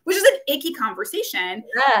on? Which is an icky conversation.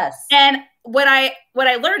 Yes. And what I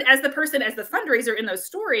learned as the fundraiser in those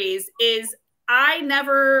stories is I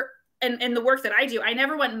never, and the work that I do, I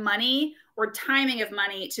never want money or timing of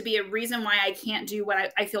money to be a reason why I can't do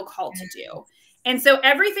what I feel called to do. And so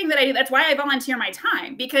everything that I do, that's why I volunteer my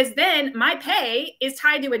time, because then my pay is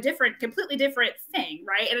tied to a completely different thing,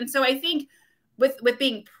 right? And so I think with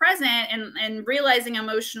being present and realizing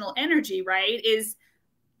emotional energy, right, is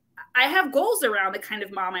I have goals around the kind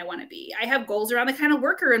of mom I want to be. I have goals around the kind of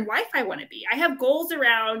worker and wife I want to be. I have goals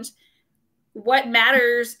around what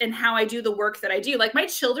matters and how I do the work that I do. Like my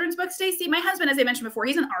children's book, Stacey, my husband, as I mentioned before,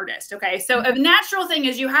 he's an artist. Okay. So a natural thing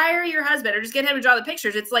is you hire your husband or just get him to draw the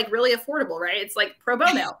pictures. It's like really affordable, right? It's like pro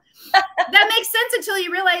bono. That makes sense until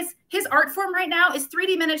you realize his art form right now is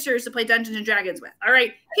 3D miniatures to play Dungeons and Dragons with. All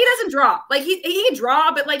right. He doesn't draw. Like he can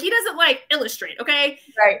draw, but like he doesn't like illustrate. Okay.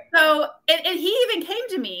 Right. So, and he even came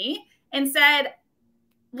to me and said,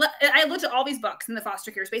 I looked at all these books in the foster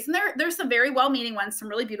care space, and there's some very well-meaning ones, some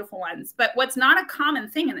really beautiful ones. But what's not a common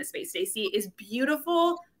thing in this space, Stacey, is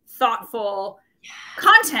beautiful, thoughtful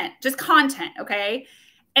content, just content, okay?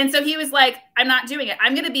 And so he was like, I'm not doing it.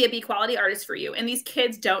 I'm going to be a B quality artist for you. And these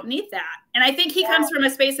kids don't need that. And I think he comes from a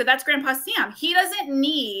space of that's Grandpa Sam. He doesn't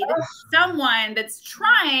need someone that's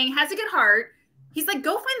trying, has a good heart. He's like,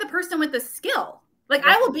 go find the person with the skill. Like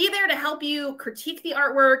I will be there to help you critique the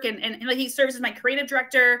artwork and like he serves as my creative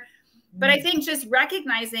director. But I think just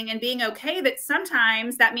recognizing and being okay that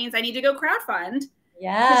sometimes that means I need to go crowdfund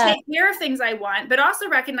to take care of things I want, but also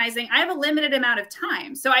recognizing I have a limited amount of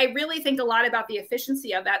time. So I really think a lot about the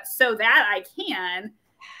efficiency of that so that I can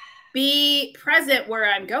be present where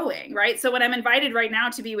I'm going, right? So when I'm invited right now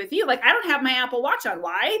to be with you, like I don't have my Apple Watch on.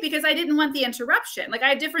 Why? Because I didn't want the interruption. Like I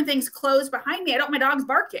have different things closed behind me. I don't want my dog's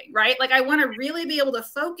barking, right? Like I want to really be able to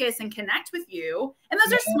focus and connect with you. And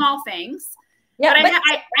those are small things. Yeah, but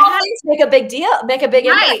I had to make a big deal, make a big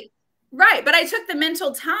impact. Right. But I took the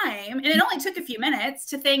mental time, and it only took a few minutes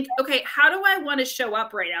to think, okay, how do I want to show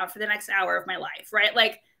up right now for the next hour of my life, right?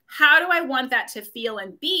 Like, how do I want that to feel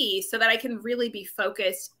and be so that I can really be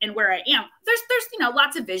focused in where I am? There's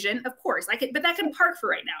lots of vision, of course. But that can park for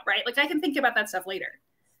right now, right? Like I can think about that stuff later.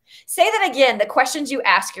 Say that again, the questions you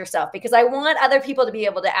ask yourself, because I want other people to be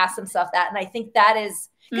able to ask themselves that. And I think that is,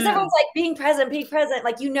 because everyone's like being present.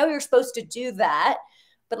 Like, you're supposed to do that,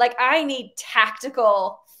 but like, I need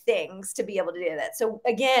tactical things to be able to do that. So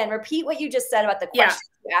again, repeat what you just said about the questions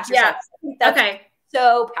you ask yourself. I think that's okay.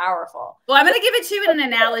 So powerful. Well, I'm going to give it to you in an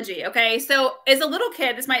analogy. Okay. So as a little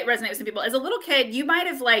kid, this might resonate with some people. As a little kid, you might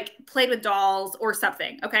have like played with dolls or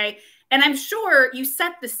something. Okay. And I'm sure you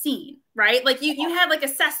set the scene, right? Like you had like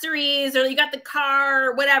accessories or you got the car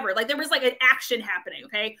or whatever. Like there was like an action happening.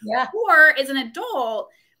 Okay. Yeah. Or as an adult,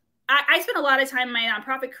 I spent a lot of time in my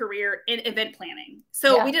nonprofit career in event planning.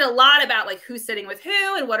 So we did a lot about like who's sitting with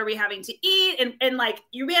who and what are we having to eat. And like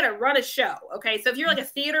we had to run a show. Okay. So if you're like a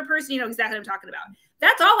theater person, you know exactly what I'm talking about.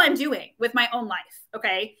 That's all I'm doing with my own life.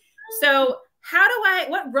 Okay. So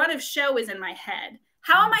what run of show is in my head?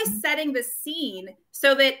 how am I setting the scene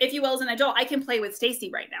so that, if you will, as an adult, I can play with Stacey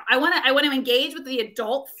right now? I want to engage with the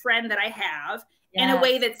adult friend that I have in a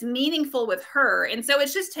way that's meaningful with her. And so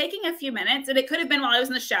it's just taking a few minutes, and it could have been while I was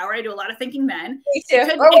in the shower. I do a lot of thinking then. Me too.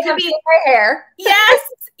 It could be my hair.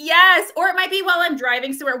 Yes. Or it might be while I'm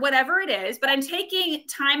driving somewhere, whatever it is, but I'm taking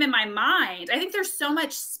time in my mind. I think there's so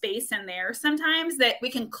much space in there sometimes that we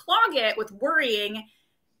can clog it with worrying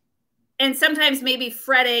and sometimes maybe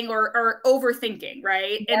fretting or overthinking,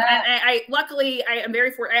 right? Yeah. And I luckily, I am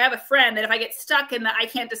very fortunate. I have a friend that if I get stuck in that I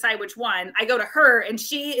can't decide which one, I go to her and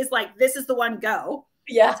she is like, this is the one, go.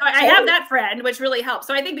 Yeah. So I have that friend, which really helps.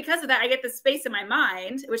 So I think because of that, I get the space in my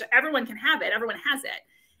mind, which everyone can have it. Everyone has it.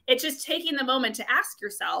 It's just taking the moment to ask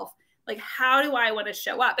yourself, like, how do I want to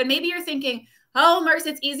show up? And maybe you're thinking, oh, Marcy,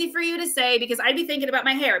 it's easy for you to say because I'd be thinking about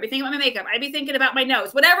my hair. I'd be thinking about my makeup. I'd be thinking about my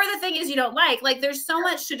nose. Whatever the thing is you don't like there's so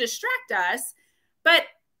much to distract us, but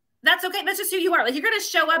that's okay. That's just who you are. Like, you're going to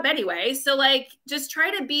show up anyway. So like, just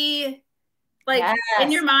try to be like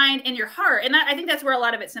in your mind, in your heart. And that, I think that's where a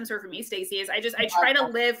lot of it stems from me, Stacey, is I try to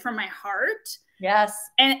live from my heart. Yes.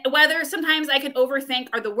 And whether sometimes I can overthink,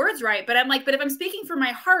 are the words right? But I'm like, but if I'm speaking from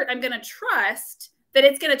my heart, I'm going to trust that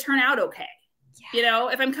it's going to turn out okay. Yeah. You know,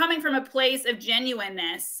 if I'm coming from a place of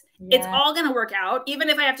genuineness, it's all going to work out. Even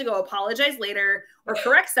if I have to go apologize later or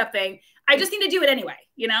correct something, I just need to do it anyway,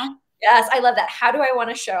 you know? Yes, I love that. How do I want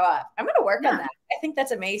to show up? I'm going to work on that. I think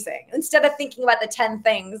that's amazing. Instead of thinking about the 10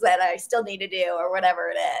 things that I still need to do or whatever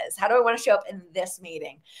it is, how do I want to show up in this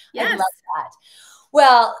meeting? Yes. I love that.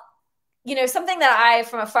 Well, you know, something that I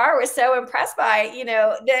from afar was so impressed by, you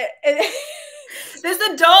know, this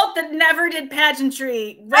adult that never did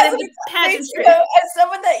pageantry. Pageantry. As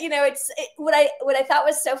someone that, you know, what I thought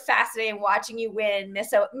was so fascinating watching you win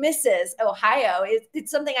Mrs. Ohio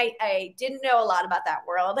it's something I didn't know a lot about that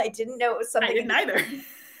world. I didn't know it was something I didn't either.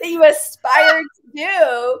 that you aspired to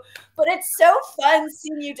do, but it's so fun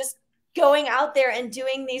seeing you just going out there and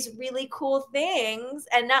doing these really cool things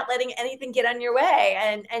and not letting anything get on your way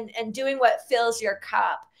and doing what fills your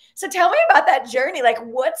cup. So tell me about that journey. Like,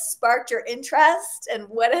 what sparked your interest and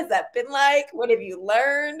what has that been like? What have you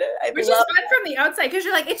learned? Which is fun from the outside because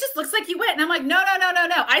you're like, it just looks like you went. And I'm like, no.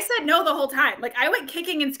 I said no the whole time. Like, I went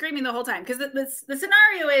kicking and screaming the whole time because the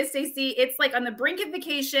scenario is, Stacey, it's like on the brink of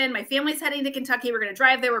vacation. My family's heading to Kentucky. We're going to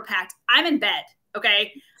drive there. We're packed. I'm in bed.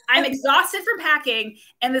 Okay. I'm exhausted from packing.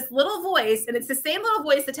 And this little voice, and it's the same little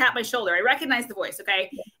voice that tapped my shoulder. I recognize the voice.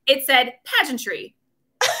 Okay. It said pageantry.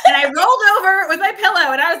 And I rolled over with my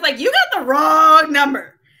pillow and I was like, you got the wrong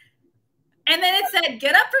number. And then it said,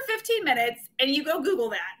 get up for 15 minutes and you go Google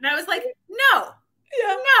that. And I was like, no.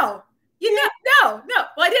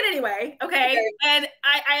 Well, I did anyway. Okay. And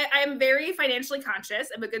I'm very financially conscious.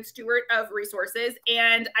 I'm a good steward of resources.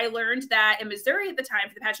 And I learned that in Missouri at the time,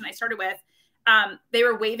 for the pageant I started with, they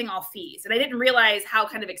were waiving all fees. And I didn't realize how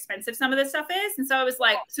kind of expensive some of this stuff is. And so I was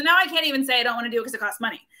like, so now I can't even say I don't want to do it because it costs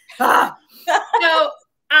money. So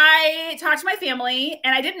I talked to my family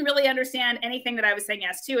and I didn't really understand anything that I was saying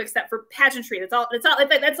yes to, except for pageantry.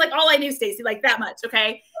 That's like all I knew, Stacey, like that much.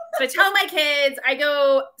 Okay. So I tell my kids, I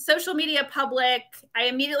go social media public. I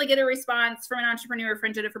immediately get a response from an entrepreneur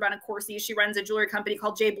friend, Jennifer Bonacorsi. She runs a jewelry company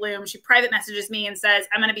called J Bloom. She private messages me and says,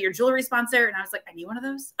 I'm going to be your jewelry sponsor. And I was like, I need one of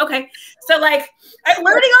those. Okay. So like, I'm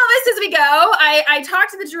learning all this as we go. I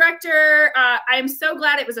talked to the director. I'm so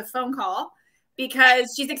glad it was a phone call,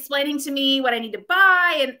 because she's explaining to me what I need to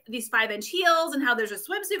buy and these 5-inch heels and how there's a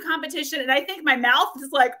swimsuit competition. And I think my mouth is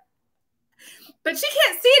like, but she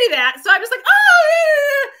can't see any of that. So I was like,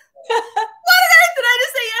 oh, what on earth did I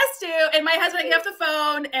just say yes to? And my husband got off the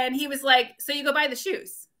phone and he was like, so you go buy the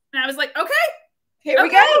shoes. And I was like, okay, here we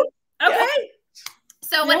go. Okay. Yeah.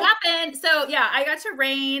 So what happened? So yeah, I got to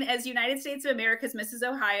reign as United States of America's Mrs.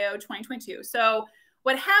 Ohio 2022. So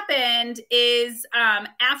what happened is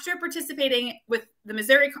after participating with the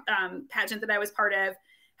Missouri pageant that I was part of,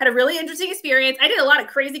 had a really interesting experience. I did a lot of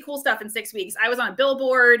crazy cool stuff in 6 weeks. I was on a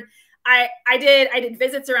billboard. I did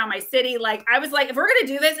visits around my city. Like, I was like, if we're going to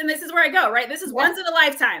do this, and this is where I go, right? This is once in a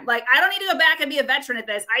lifetime. Like, I don't need to go back and be a veteran at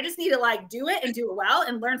this. I just need to like do it and do it well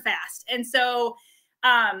and learn fast. And so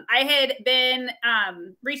I had been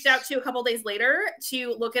reached out to a couple days later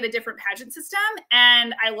to look at a different pageant system.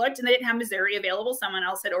 And I looked and they didn't have Missouri available. Someone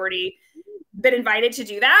else had already been invited to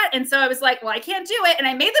do that. And so I was like, well, I can't do it. And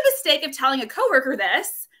I made the mistake of telling a coworker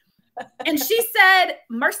this. And she said,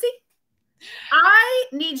 Marcy, I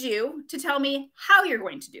need you to tell me how you're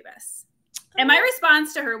going to do this. And my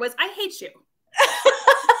response to her was, I hate you.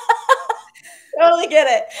 Totally get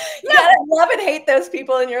it. You gotta love and hate those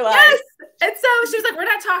people in your life. Yes. And so she was like, we're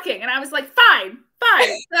not talking. And I was like, fine.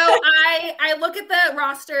 So I look at the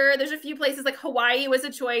roster. There's a few places, like Hawaii was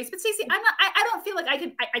a choice, but Stacey, I don't feel like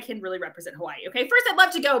I can really represent Hawaii. Okay. First, I'd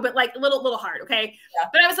love to go, but like a little hard. Okay. Yeah.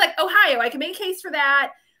 But I was like, Ohio, I can make a case for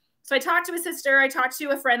that. So I talked to a sister, I talked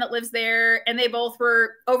to a friend that lives there, and they both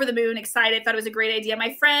were over the moon, excited, thought it was a great idea.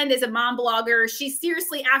 My friend is a mom blogger. She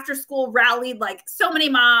seriously, after school, rallied like so many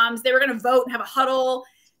moms. They were going to vote and have a huddle.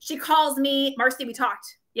 She calls me, Marcy, we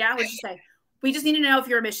talked. Yeah, what'd you say? We just need to know if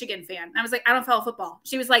you're a Michigan fan. And I was like, I don't follow football.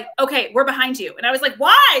 She was like, okay, we're behind you. And I was like,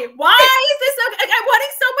 why? Why is this so? I'm wanting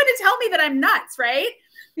someone to tell me that I'm nuts, right?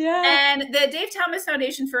 Yeah. And the Dave Thomas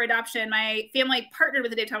Foundation for Adoption, my family partnered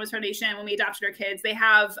with the Dave Thomas Foundation when we adopted our kids. They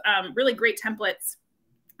have really great templates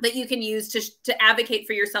that you can use to advocate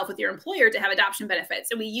for yourself with your employer to have adoption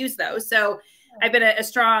benefits. And we use those. So I've been a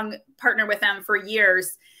strong partner with them for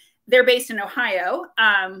years. They're based in Ohio.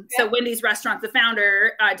 So Wendy's Restaurant, the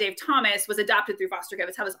founder, Dave Thomas, was adopted through foster care.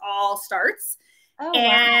 That's how this all starts. Oh,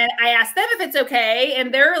 and wow. I asked them if it's okay.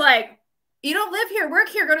 And they're like, you don't live here, work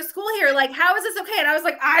here, go to school here. Like, how is this okay? And I was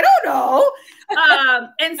like, I don't know.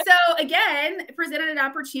 And so again, presented an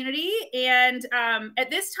opportunity. And at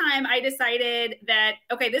this time I decided that,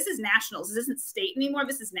 okay, this is nationals. This isn't state anymore.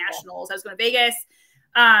 This is nationals. I was going to Vegas.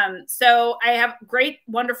 So I have great,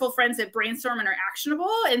 wonderful friends that brainstorm and are actionable.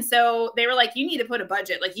 And so they were like, you need to put a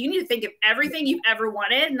budget. Like, you need to think of everything you've ever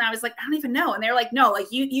wanted. And I was like, I don't even know. And they're like, no, like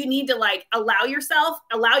you need to like allow yourself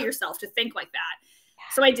to think like that.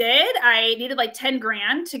 So I did. I needed like 10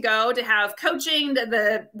 grand to go to have coaching,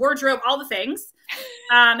 the wardrobe, all the things.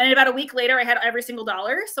 And about a week later, I had every single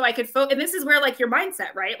dollar. So I could and this is where like your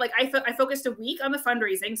mindset, right? Like I focused a week on the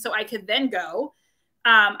fundraising so I could then go.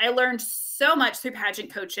 I learned so much through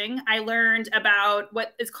pageant coaching. I learned about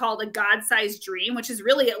what is called a God-sized dream, which is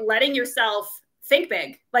really letting yourself think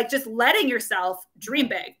big, like just letting yourself dream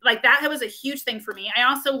big. Like that was a huge thing for me. I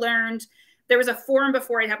also learned there was a form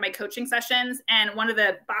before I'd have my coaching sessions. And one of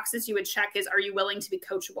the boxes you would check is, are you willing to be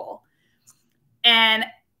coachable? And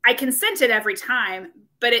I consented every time,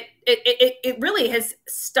 but it really has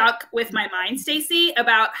stuck with my mind, Stacey,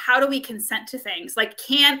 about how do we consent to things? Like,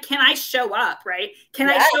 can I show up, right? Can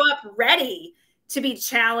I show up ready to be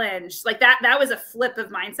challenged? Like that was a flip of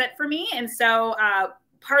mindset for me. And so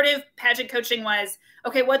part of pageant coaching was,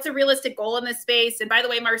 okay, what's a realistic goal in this space? And by the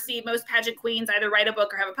way, Marcy, most pageant queens either write a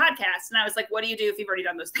book or have a podcast. And I was like, what do you do if you've already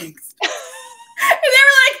done those things? And they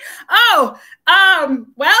were like, oh,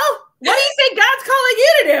 well, what do you think God's calling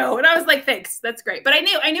you to do? And I was like, thanks, that's great. But I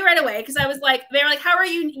knew right away, because I was like, they were like, how are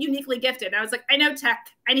you uniquely gifted? And I was like, I know tech.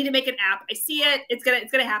 I need to make an app. I see it. It's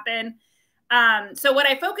gonna happen. So what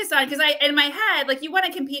I focused on, because in my head, like, you want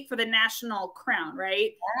to compete for the national crown,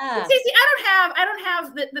 right? Yeah. Stacey, I don't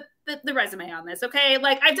have the resume on this. Okay.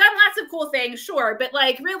 Like, I've done lots of cool things, sure. But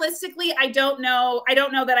like, realistically, I don't know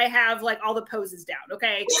that I have like all the poses down.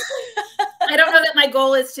 Okay. I don't know that my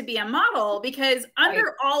goal is to be a model, because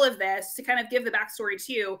under all of this, to kind of give the backstory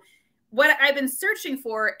to you, what I've been searching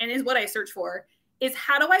for, and is what I search for, is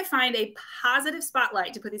how do I find a positive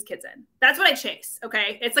spotlight to put these kids in? That's what I chase.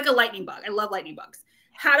 Okay. It's like a lightning bug. I love lightning bugs.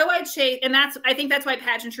 How do I chase? And I think that's why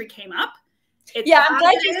pageantry came up. It's I'm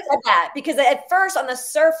glad you said that, because at first on the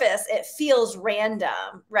surface, it feels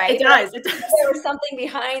random, right? It does. There was something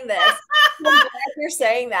behind this. I'm glad you're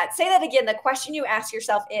saying that. Say that again. The question you ask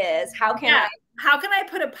yourself is, how can I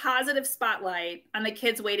put a positive spotlight on the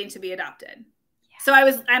kids waiting to be adopted? So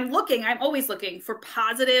I'm always looking for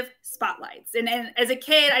positive spotlights. And as a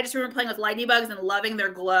kid, I just remember playing with lightning bugs and loving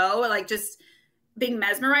their glow, like just being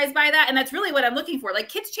mesmerized by that. And that's really what I'm looking for. Like,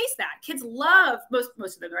 kids chase that. Kids love most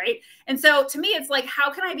of them, right? And so to me, it's like,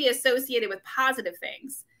 how can I be associated with positive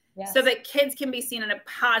things so that kids can be seen in a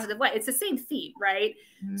positive light? It's the same theme, right?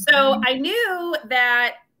 Mm-hmm. So I knew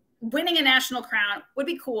that winning a national crown would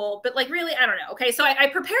be cool, but like, really, I don't know. Okay. So I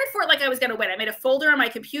prepared for it like I was going to win. I made a folder on my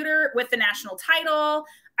computer with the national title.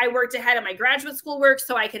 I worked ahead of my graduate school work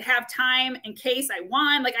so I could have time in case I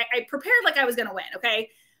won. Like, I prepared like I was going to win. Okay.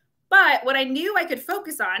 But what I knew I could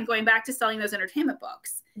focus on, going back to selling those entertainment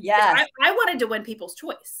books. Yeah. I wanted to win people's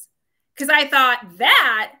choice, because I thought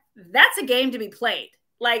that's a game to be played.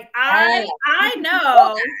 Like, I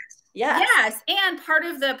know. Yes. And part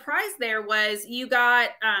of the prize there was you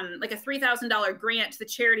got like a $3,000 grant to the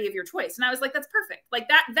charity of your choice. And I was like, that's perfect. Like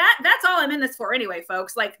that's all I'm in this for anyway,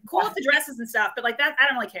 folks. Like, cool with the dresses and stuff, but like that, I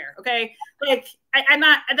don't really care. Okay. Like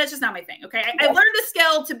that's just not my thing. Okay. I learned a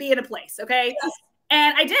skill to be in a place. Okay. Yes.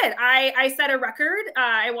 And I did. I set a record.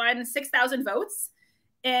 I won 6,000 votes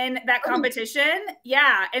in that competition.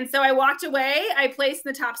 Yeah. And so I walked away. I placed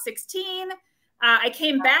in the top 16. I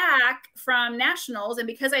came back from nationals, and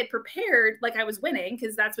because I had prepared like I was winning,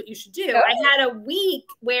 because that's what you should do, I had a week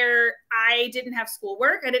where I didn't have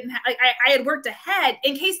schoolwork. I had worked ahead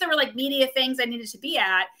in case there were like media things I needed to be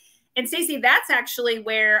at. And Stacey, that's actually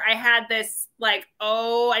where I had this like,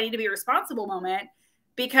 oh, I need to be responsible moment,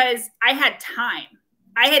 because I had time.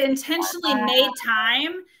 I had intentionally made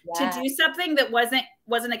time to do something that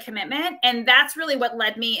wasn't a commitment. And that's really what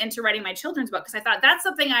led me into writing my children's book. Cause I thought that's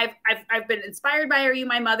something I've been inspired by Are You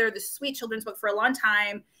My Mother, the sweet children's book, for a long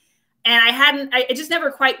time. And it just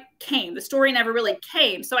never quite came. The story never really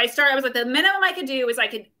came. So I was like, the minimum I could do is I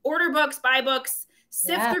could order books, buy books,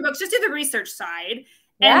 sift through books, just do the research side.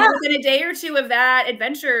 And within a day or two of that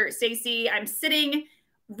adventure, Stacey, I'm sitting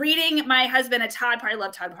reading my husband I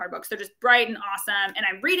love Todd Parr books. They're just bright and awesome. And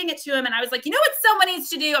I'm reading it to him. And I was like, you know what someone needs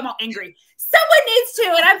to do? I'm all angry. Someone needs to.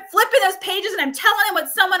 And I'm flipping those pages and I'm telling him what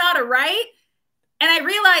someone ought to write. And I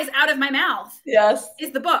realize out of my mouth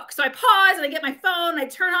is the book. So I pause and I get my phone and I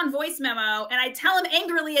turn on voice memo and I tell him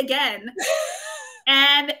angrily again.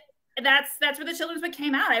 And that's where the children's book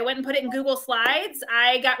came out. I went and put it in Google Slides.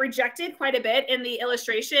 I got rejected quite a bit in the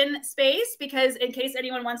illustration space, because in case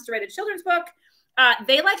anyone wants to write a children's book,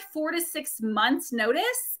 they like 4 to 6 months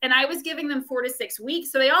notice, and I was giving them 4 to 6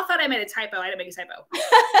 weeks. So they all thought I made a typo. I didn't make a typo.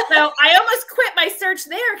 So I almost quit my search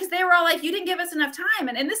there, because they were all like, you didn't give us enough time.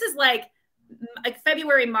 And this is like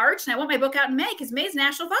February, March, and I want my book out in May, because May is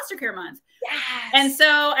National Foster Care Month. Yes. And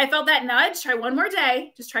so I felt that nudge, try one more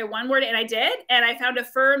day, just try one more day. And I did. And I found a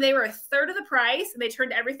firm, they were a third of the price, and they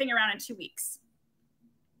turned everything around in 2 weeks.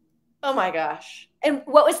 Oh my gosh. And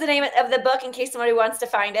what was the name of the book, in case somebody wants to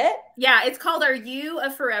find it? Yeah, it's called Are You a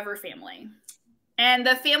Forever Family? And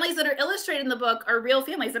the families that are illustrated in the book are real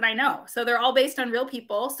families that I know. So they're all based on real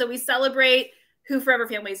people. So we celebrate who forever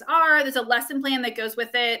families are. There's a lesson plan that goes with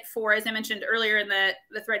it for, as I mentioned earlier in the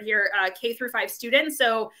thread here, K through 5 students.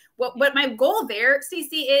 So what my goal there,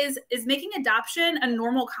 Stacey, is making adoption a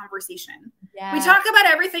normal conversation. Yeah. We talk about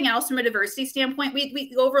everything else from a diversity standpoint.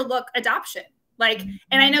 We overlook adoption. Like,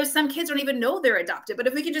 and I know some kids don't even know they're adopted, but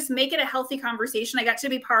if we could just make it a healthy conversation. I got to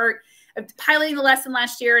be part of piloting the lesson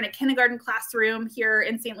last year in a kindergarten classroom here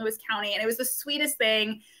in St. Louis County. And it was the sweetest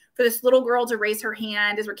thing for this little girl to raise her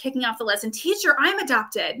hand as we're kicking off the lesson. Teacher, I'm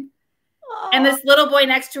adopted. Aww. And this little boy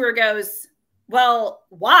next to her goes, well,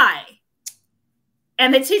 why?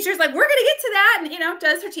 And the teacher's like, we're going to get to that. And,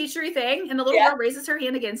 does her teachery thing. And the little girl raises her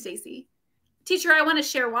hand again, Stacey. Teacher, I want to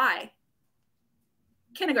share why.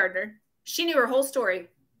 Kindergartner. She knew her whole story.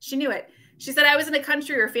 She knew it. She said, I was in a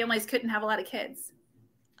country where families couldn't have a lot of kids.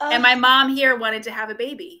 And my mom here wanted to have a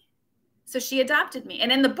baby. So she adopted me.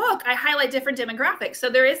 And in the book, I highlight different demographics. So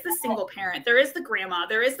there is the single parent. There is the grandma.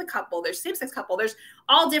 There is the couple. There's same-sex couple. There's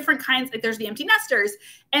all different kinds. Like there's the empty nesters.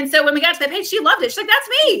 And so when we got to that page, she loved it. She's like, that's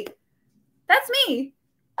me. That's me.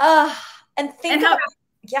 And think about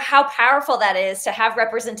how powerful that is to have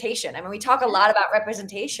representation. I mean, we talk a lot about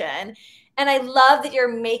representation. And I love that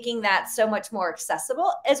you're making that so much more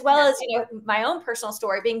accessible, as well as, my own personal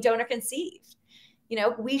story being donor conceived.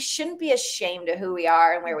 We shouldn't be ashamed of who we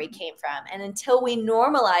are and where we came from. And until we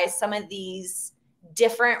normalize some of these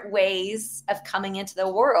different ways of coming into the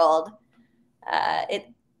world, it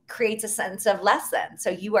creates a sense of less than. So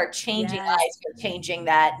you are changing lives, you're changing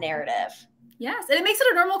that narrative. Yes. And it makes it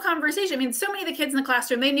a normal conversation. I mean, so many of the kids in the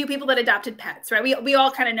classroom, they knew people that adopted pets, right? We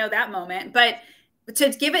all kind of know that moment, but to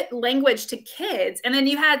give it language to kids. And then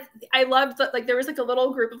I loved that, there was a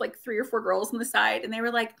little group of 3 or 4 girls on the side, and they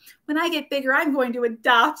were like, when I get bigger, I'm going to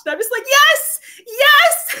adopt. And I was like, yes.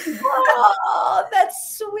 Oh,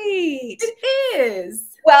 that's sweet. It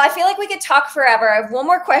is. Well, I feel like we could talk forever. I have one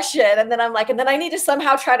more question, and then and then I need to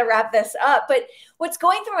somehow try to wrap this up. But what's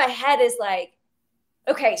going through my head is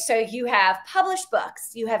okay, so you have published books,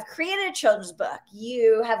 you have created a children's book,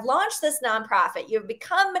 you have launched this nonprofit, you've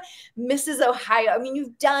become Mrs. Ohio. I mean,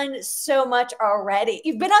 you've done so much already.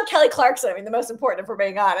 You've been on Kelly Clarkson. I mean, the most important, if we're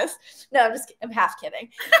being honest. No, I'm half kidding.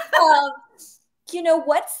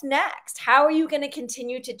 What's next? How are you going to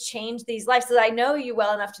continue to change these lives? So I know you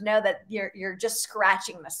well enough to know that you're just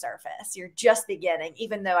scratching the surface. You're just beginning,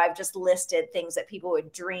 even though I've just listed things that people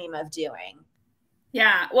would dream of doing.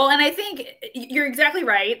 Yeah. Well, and I think you're exactly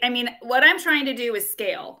right. I mean, what I'm trying to do is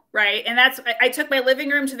scale, right? And I took my living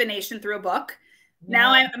room to the nation through a book. Yeah.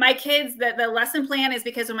 Now my kids, the lesson plan is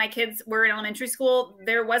because when my kids were in elementary school,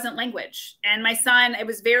 there wasn't language. And my son, it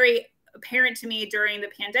was very apparent to me during the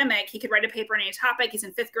pandemic, he could write a paper on any topic. He's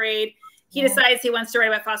in 5th grade. He decides he wants to write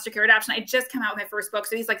about foster care adoption. I just come out with my first book.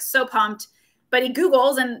 So he's so pumped. But he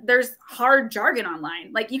Googles and there's hard jargon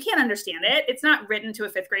online. You can't understand it. It's not written to a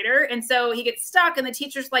 5th grader. And so he gets stuck and the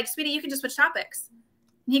teacher's like, sweetie, you can just switch topics.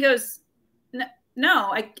 And he goes,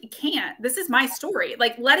 no, I can't. This is my story.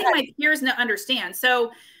 Like letting my peers understand.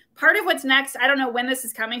 So part of what's next, I don't know when this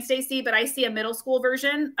is coming, Stacey, but I see a middle school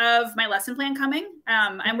version of my lesson plan coming.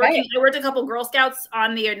 I worked a couple Girl Scouts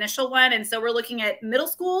on the initial one. And so we're looking at middle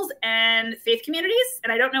schools and faith communities.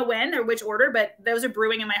 And I don't know when or which order, but those are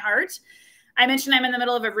brewing in my heart. I mentioned I'm in the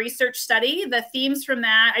middle of a research study. The themes from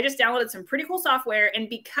that, I just downloaded some pretty cool software. And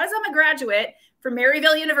because I'm a graduate from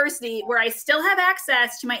Maryville University, where I still have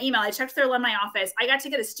access to my email, I checked their alumni office. I got to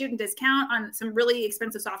get a student discount on some really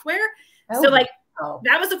expensive software. So like,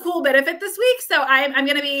 that was a cool benefit this week. So I'm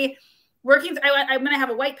going to be working. I'm going to have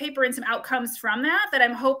a white paper and some outcomes from that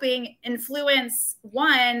I'm hoping influence,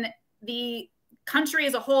 one, the country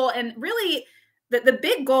as a whole. And really the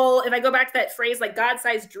big goal, if I go back to that phrase, like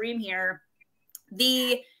God-sized dream here,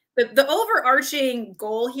 the overarching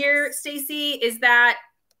goal here, Stacey, is that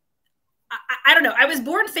I don't know. I was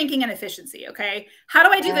born thinking in efficiency. Okay. How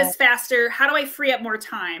do I do this faster? How do I free up more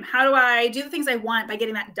time? How do I do the things I want by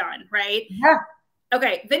getting that done? Right. Yeah.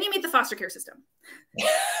 Okay. Then you meet the foster care system,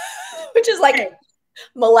 which is like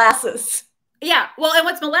molasses. Yeah. Well, and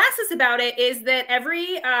what's molasses about it is that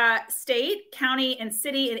every state, county, and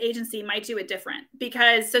city and agency might do it different.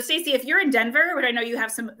 Because, so Stacey, if you're in Denver, but I know you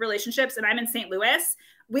have some relationships, and I'm in St. Louis,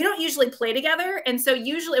 we don't usually play together. And so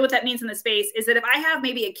usually what that means in the space is that if I have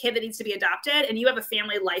maybe a kid that needs to be adopted and you have a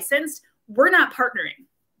family licensed, we're not partnering.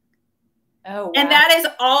 Oh, wow. And that is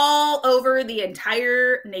all over the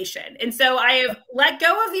entire nation. And so I have let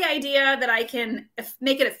go of the idea that I can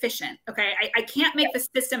make it efficient. Okay. I can't make the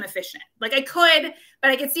system efficient. Like I could,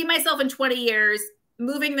 but I could see myself in 20 years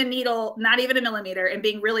moving the needle, not even a millimeter, and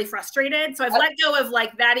being really frustrated. So I've let go of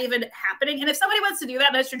like that even happening. And if somebody wants to do that,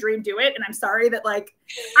 that's your dream, do it. And I'm sorry that like,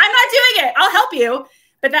 I'm not doing it. I'll help you,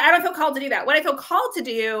 but I don't feel called to do that. What I feel called to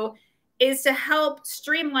do is to help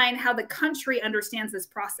streamline how the country understands this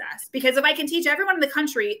process. Because if I can teach everyone in the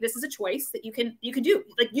country, this is a choice that you can do,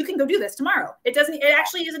 like you can go do this tomorrow. It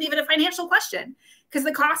actually isn't even a financial question because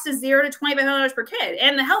the cost is $0 to $2,500 per kid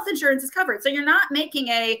and the health insurance is covered. So you're not making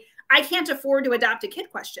I can't afford to adopt a kid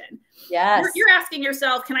question. Yes. You're asking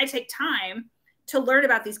yourself, can I take time to learn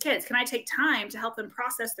about these kids? Can I take time to help them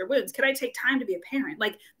process their wounds? Can I take time to be a parent?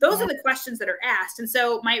 Like those are the questions that are asked. And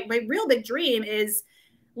so my real big dream is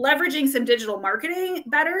leveraging some digital marketing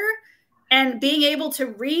better and being able to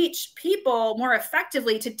reach people more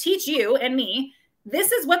effectively to teach you and me,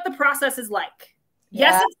 this is what the process is like.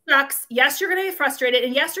 Yeah. Yes, it sucks. Yes, you're going to be frustrated.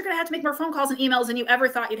 And yes, you're going to have to make more phone calls and emails than you ever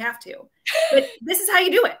thought you'd have to. But this is how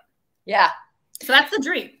you do it. Yeah. So that's the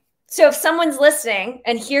dream. So if someone's listening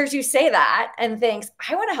and hears you say that and thinks,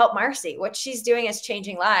 I want to help Marcy, what she's doing is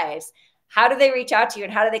changing lives. How do they reach out to you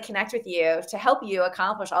and how do they connect with you to help you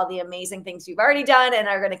accomplish all the amazing things you've already done and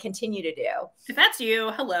are going to continue to do? If that's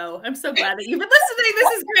you, hello. I'm so glad that you've been listening.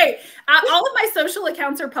 This is great. All of my social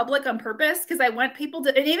accounts are public on purpose because I want people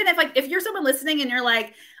to, and even if you're someone listening and you're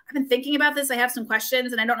like, I've been thinking about this, I have some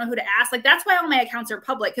questions and I don't know who to ask. Like that's why all my accounts are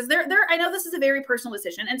public because I know this is a very personal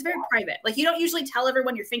decision and it's very private. Like you don't usually tell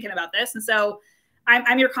everyone you're thinking about this. And so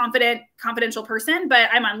I'm your confidential person, but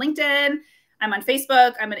I'm on LinkedIn. I'm on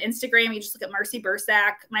Facebook. I'm on Instagram. You just look at Marcy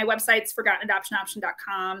Bursac. My website's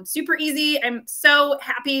forgottenadoptionoption.com. Super easy. I'm so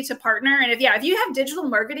happy to partner. And if you have digital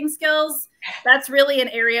marketing skills, that's really an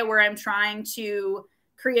area where I'm trying to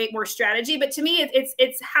create more strategy. But to me,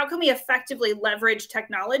 it's how can we effectively leverage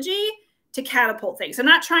technology to catapult things? I'm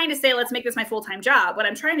not trying to say, let's make this my full-time job. What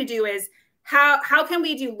I'm trying to do is how can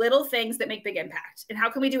we do little things that make big impact? And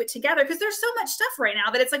how can we do it together? Because there's so much stuff right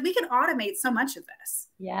now that it's like we can automate so much of this.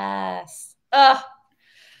 Yes. I'm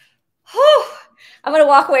going to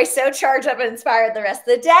walk away so charged up and inspired the rest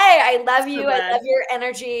of the day. I love you. I love your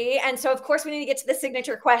energy. And so, of course, we need to get to the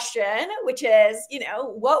signature question, which is,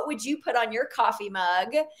 what would you put on your coffee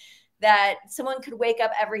mug that someone could wake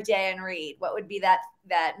up every day and read? What would be that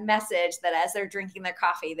message that as they're drinking their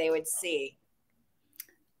coffee, they would see?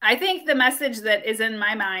 I think the message that is in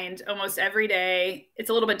my mind almost every day, it's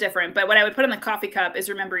a little bit different, but what I would put in the coffee cup is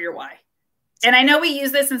remember your why. And I know we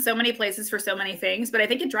use this in so many places for so many things, but I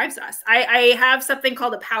think it drives us. I have something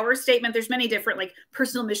called a power statement. There's many different like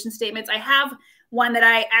personal mission statements. I have one that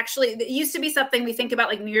it used to be something we think about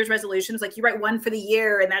like New Year's resolutions. Like you write one for the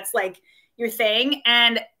year and that's like your thing.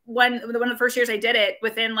 And one of the first years I did it,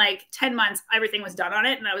 within like 10 months, everything was done on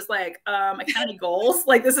it. And I was like, I kind of need goals.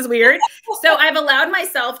 Like, this is weird. So I've allowed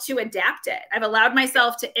myself to adapt it. I've allowed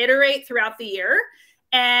myself to iterate throughout the year.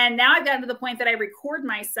 And now I've gotten to the point that I record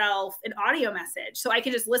myself an audio message. So I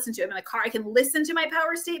can just listen to it in the car. I can listen to my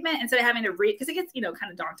power statement instead of having to read, because it gets,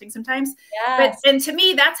 kind of daunting sometimes. Yes. And to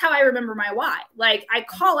me, that's how I remember my why. Like I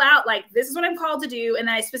call out, like, this is what I'm called to do. And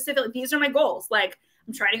then I specifically, these are my goals. Like, I'm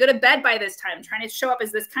I'm trying to go to bed by this time. I'm trying to show up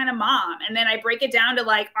as this kind of mom. And then I break it down to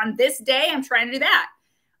like, on this day, I'm trying to do that.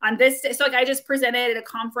 On this day, so like I just presented at a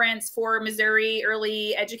conference for Missouri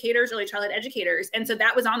early childhood educators. And so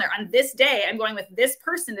that was on there. On this day, I'm going with this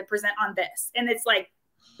person to present on this. And it's like,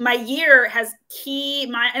 my year has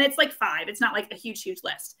and it's like 5. It's not like a huge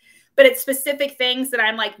list, but it's specific things that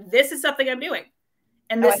I'm like, this is something I'm doing.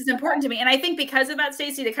 And this is important to me. And I think because of that,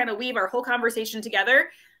 Stacey, to kind of weave our whole conversation together,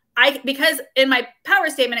 because in my power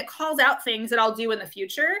statement, it calls out things that I'll do in the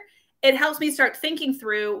future. It helps me start thinking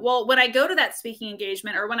through, well, when I go to that speaking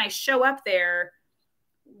engagement or when I show up there,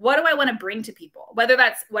 what do I want to bring to people? Whether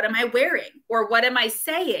that's what am I wearing or what am I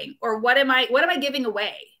saying or what am I giving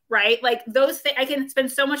away? Right? Like those things, I can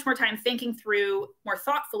spend so much more time thinking through more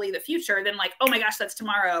thoughtfully the future than like, oh my gosh, that's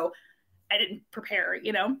tomorrow. I didn't prepare,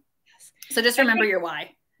 you know? So just remember your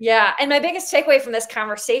why. Yeah. And my biggest takeaway from this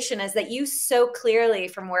conversation is that you so clearly,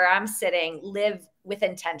 from where I'm sitting, live with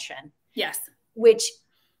intention. Yes. Which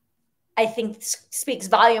I think speaks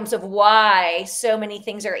volumes of why so many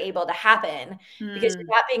things are able to happen, because you're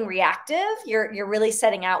not being reactive. You're really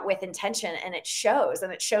setting out with intention, and it shows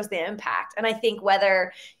the impact. And I think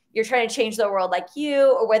whether you're trying to change the world like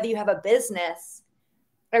you, or whether you have a business,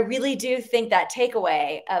 I really do think that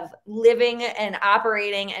takeaway of living and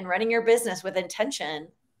operating and running your business with intention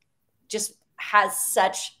just has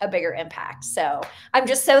such a bigger impact. So I'm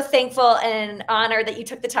just so thankful and honored that you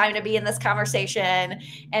took the time to be in this conversation,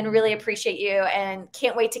 and really appreciate you, and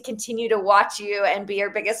can't wait to continue to watch you and be your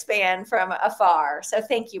biggest fan from afar. So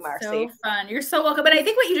thank you, Marcy. So fun. You're so welcome. But I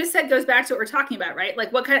think what you just said goes back to what we're talking about, right?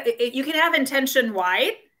 Like what kind of, you can have intention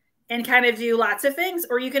wide and kind of do lots of things,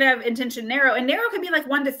 or you can have intention narrow, and narrow can be like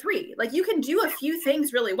 1 to 3. Like you can do a few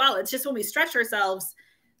things really well. It's just when we stretch ourselves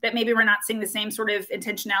that maybe we're not seeing the same sort of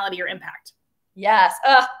intentionality or impact. Yes.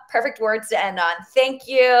 Perfect words to end on. Thank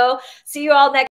you. See you all next